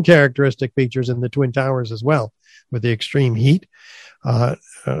very uncharacteristic features in the Twin Towers as well, with the extreme heat.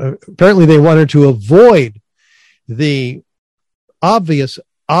 Apparently they wanted to avoid the obvious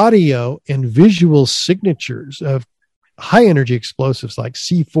audio and visual signatures of high energy explosives like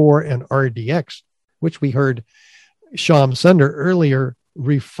C4 and RDX, which we heard Sham Sunder earlier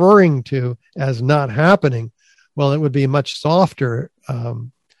referring to as not happening. Well, it would be a much softer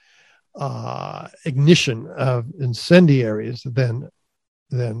ignition of incendiaries than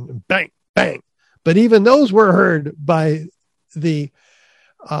bang, bang. But even those were heard by the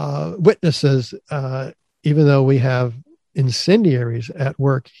witnesses, even though we have incendiaries at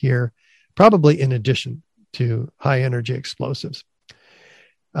work here, probably in addition to high energy explosives.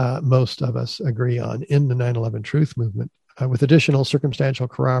 Most of us agree on in the 9/11 Truth Movement, with additional circumstantial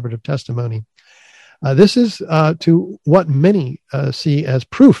corroborative testimony. This is to what many see as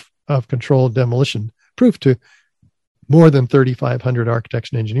proof of controlled demolition, proof to more than 3,500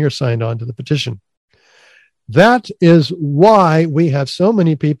 architects and engineers signed on to the petition. That is why we have so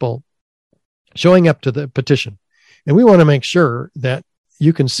many people showing up to the petition. And we want to make sure that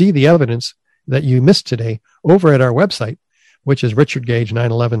you can see the evidence that you missed today over at our website, which is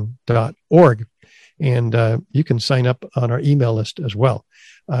richardgage911.org. And you can sign up on our email list as well,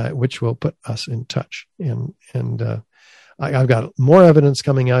 which will put us in touch. And I've got more evidence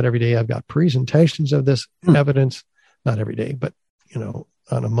coming out every day. I've got presentations of this evidence, not every day, but,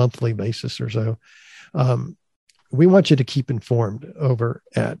 on a monthly basis or so. We want you to keep informed over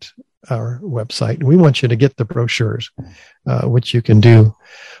at our website. We want you to get the brochures, which you can do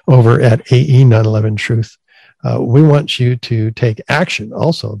over at AE 9/11 Truth. We want you to take action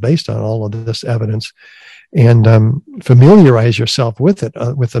also based on all of this evidence and familiarize yourself with it,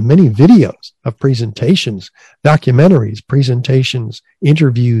 with the many videos of presentations, documentaries, presentations,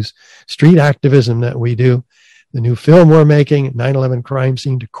 interviews, street activism that we do, the new film we're making, 9/11 Crime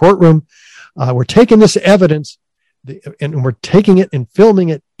Scene to Courtroom. We're taking this evidence and we're taking it and filming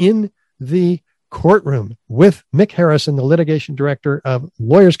it in the courtroom with Mick Harrison, the litigation director of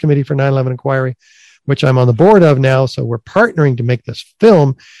Lawyers Committee for 9/11 Inquiry, which I'm on the board of now. So we're partnering to make this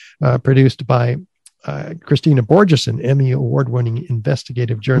film produced by Christina Borgeson, Emmy award-winning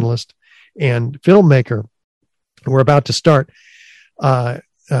investigative journalist and filmmaker. We're about to start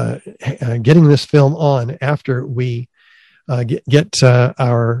getting this film on after we get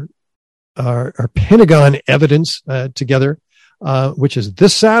our Pentagon evidence together, which is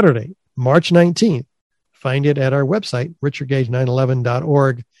this Saturday, March 19th. Find it at our website,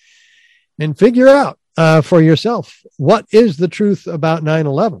 richardgage911.org, and figure out for yourself, what is the truth about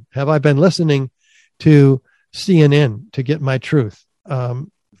 9/11? Have I been listening to CNN to get my truth? No,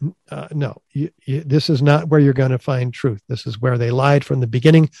 this is not where you're going to find truth. This is where they lied from the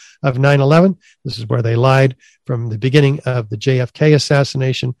beginning of 9/11. This is where they lied from the beginning of the JFK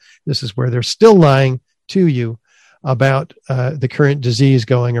assassination. This is where they're still lying to you about the current disease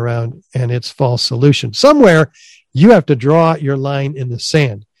going around and its false solution. Somewhere you have to draw your line in the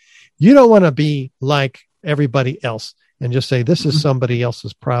sand. You don't want to be like everybody else and just say, this is somebody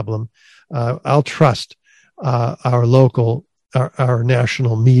else's problem. I'll trust our local our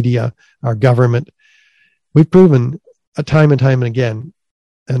national media, our government. We've proven time and time and again,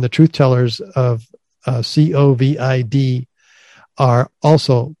 and the truth tellers of COVID are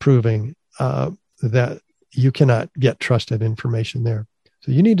also proving that you cannot get trusted information there.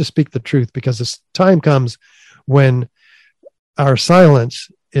 So you need to speak the truth, because this time comes when our silence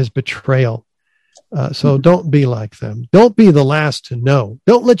is betrayal. So don't be like them. Don't be the last to know.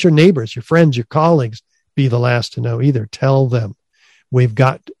 Don't let your neighbors, your friends, your colleagues be the last to know either. Tell them we've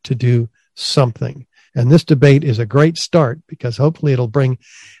got to do something. And this debate is a great start, because hopefully it'll bring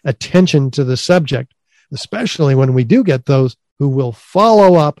attention to the subject, especially when we do get those who will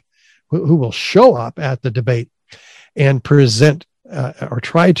follow up, who will show up at the debate and present or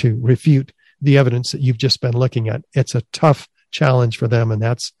try to refute the evidence that you've just been looking at. It's a tough challenge for them, and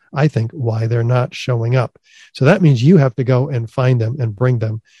that's, I think, why they're not showing up. So that means you have to go and find them and bring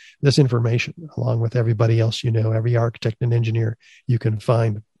them this information, along with everybody else you know, every architect and engineer you can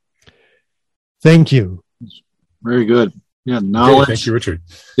find. Thank you. Very good. Yeah, knowledge thank you, Richard.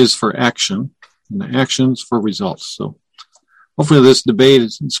 is for action, and the action's for results. So hopefully this debate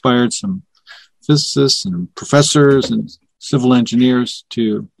has inspired some physicists and professors and civil engineers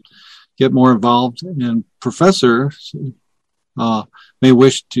to get more involved, and professors may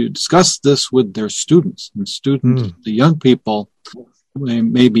wish to discuss this with their students. And students, the young people,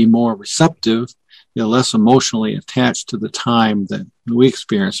 may be more receptive, less emotionally attached to the time that we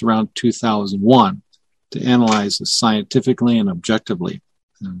experienced around 2001 to analyze this scientifically and objectively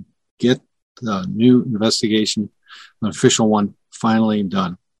and get the new investigation, an official one, finally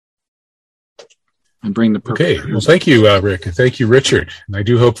done. And bring the perfect. Okay. Well, thank you, Rick. And thank you, Richard. And I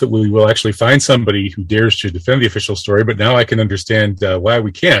do hope that we will actually find somebody who dares to defend the official story, but now I can understand why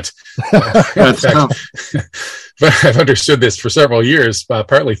we can't. In fact, I've understood this for several years,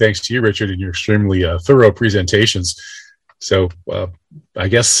 partly thanks to you, Richard, and your extremely thorough presentations. So I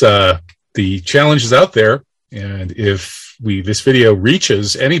guess the challenge is out there. And if this video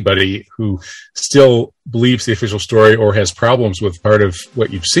reaches anybody who still believes the official story or has problems with part of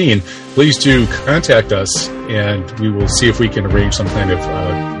what you've seen, please do contact us, and we will see if we can arrange some kind of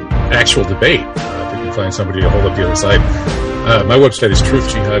actual debate. If we can find somebody to hold up the other side. My website is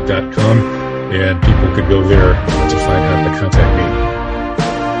truthjihad.com, and people could go there to find out how to contact me.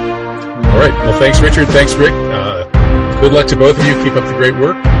 All right. Well, thanks, Richard. Thanks, Rick. Good luck to both of you. Keep up the great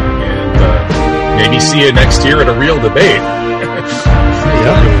work. Maybe see you next year at a real debate.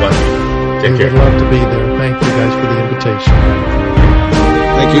 Take care. We'd love to be there. Thank you guys for the invitation.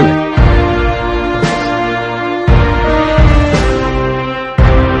 Thank you.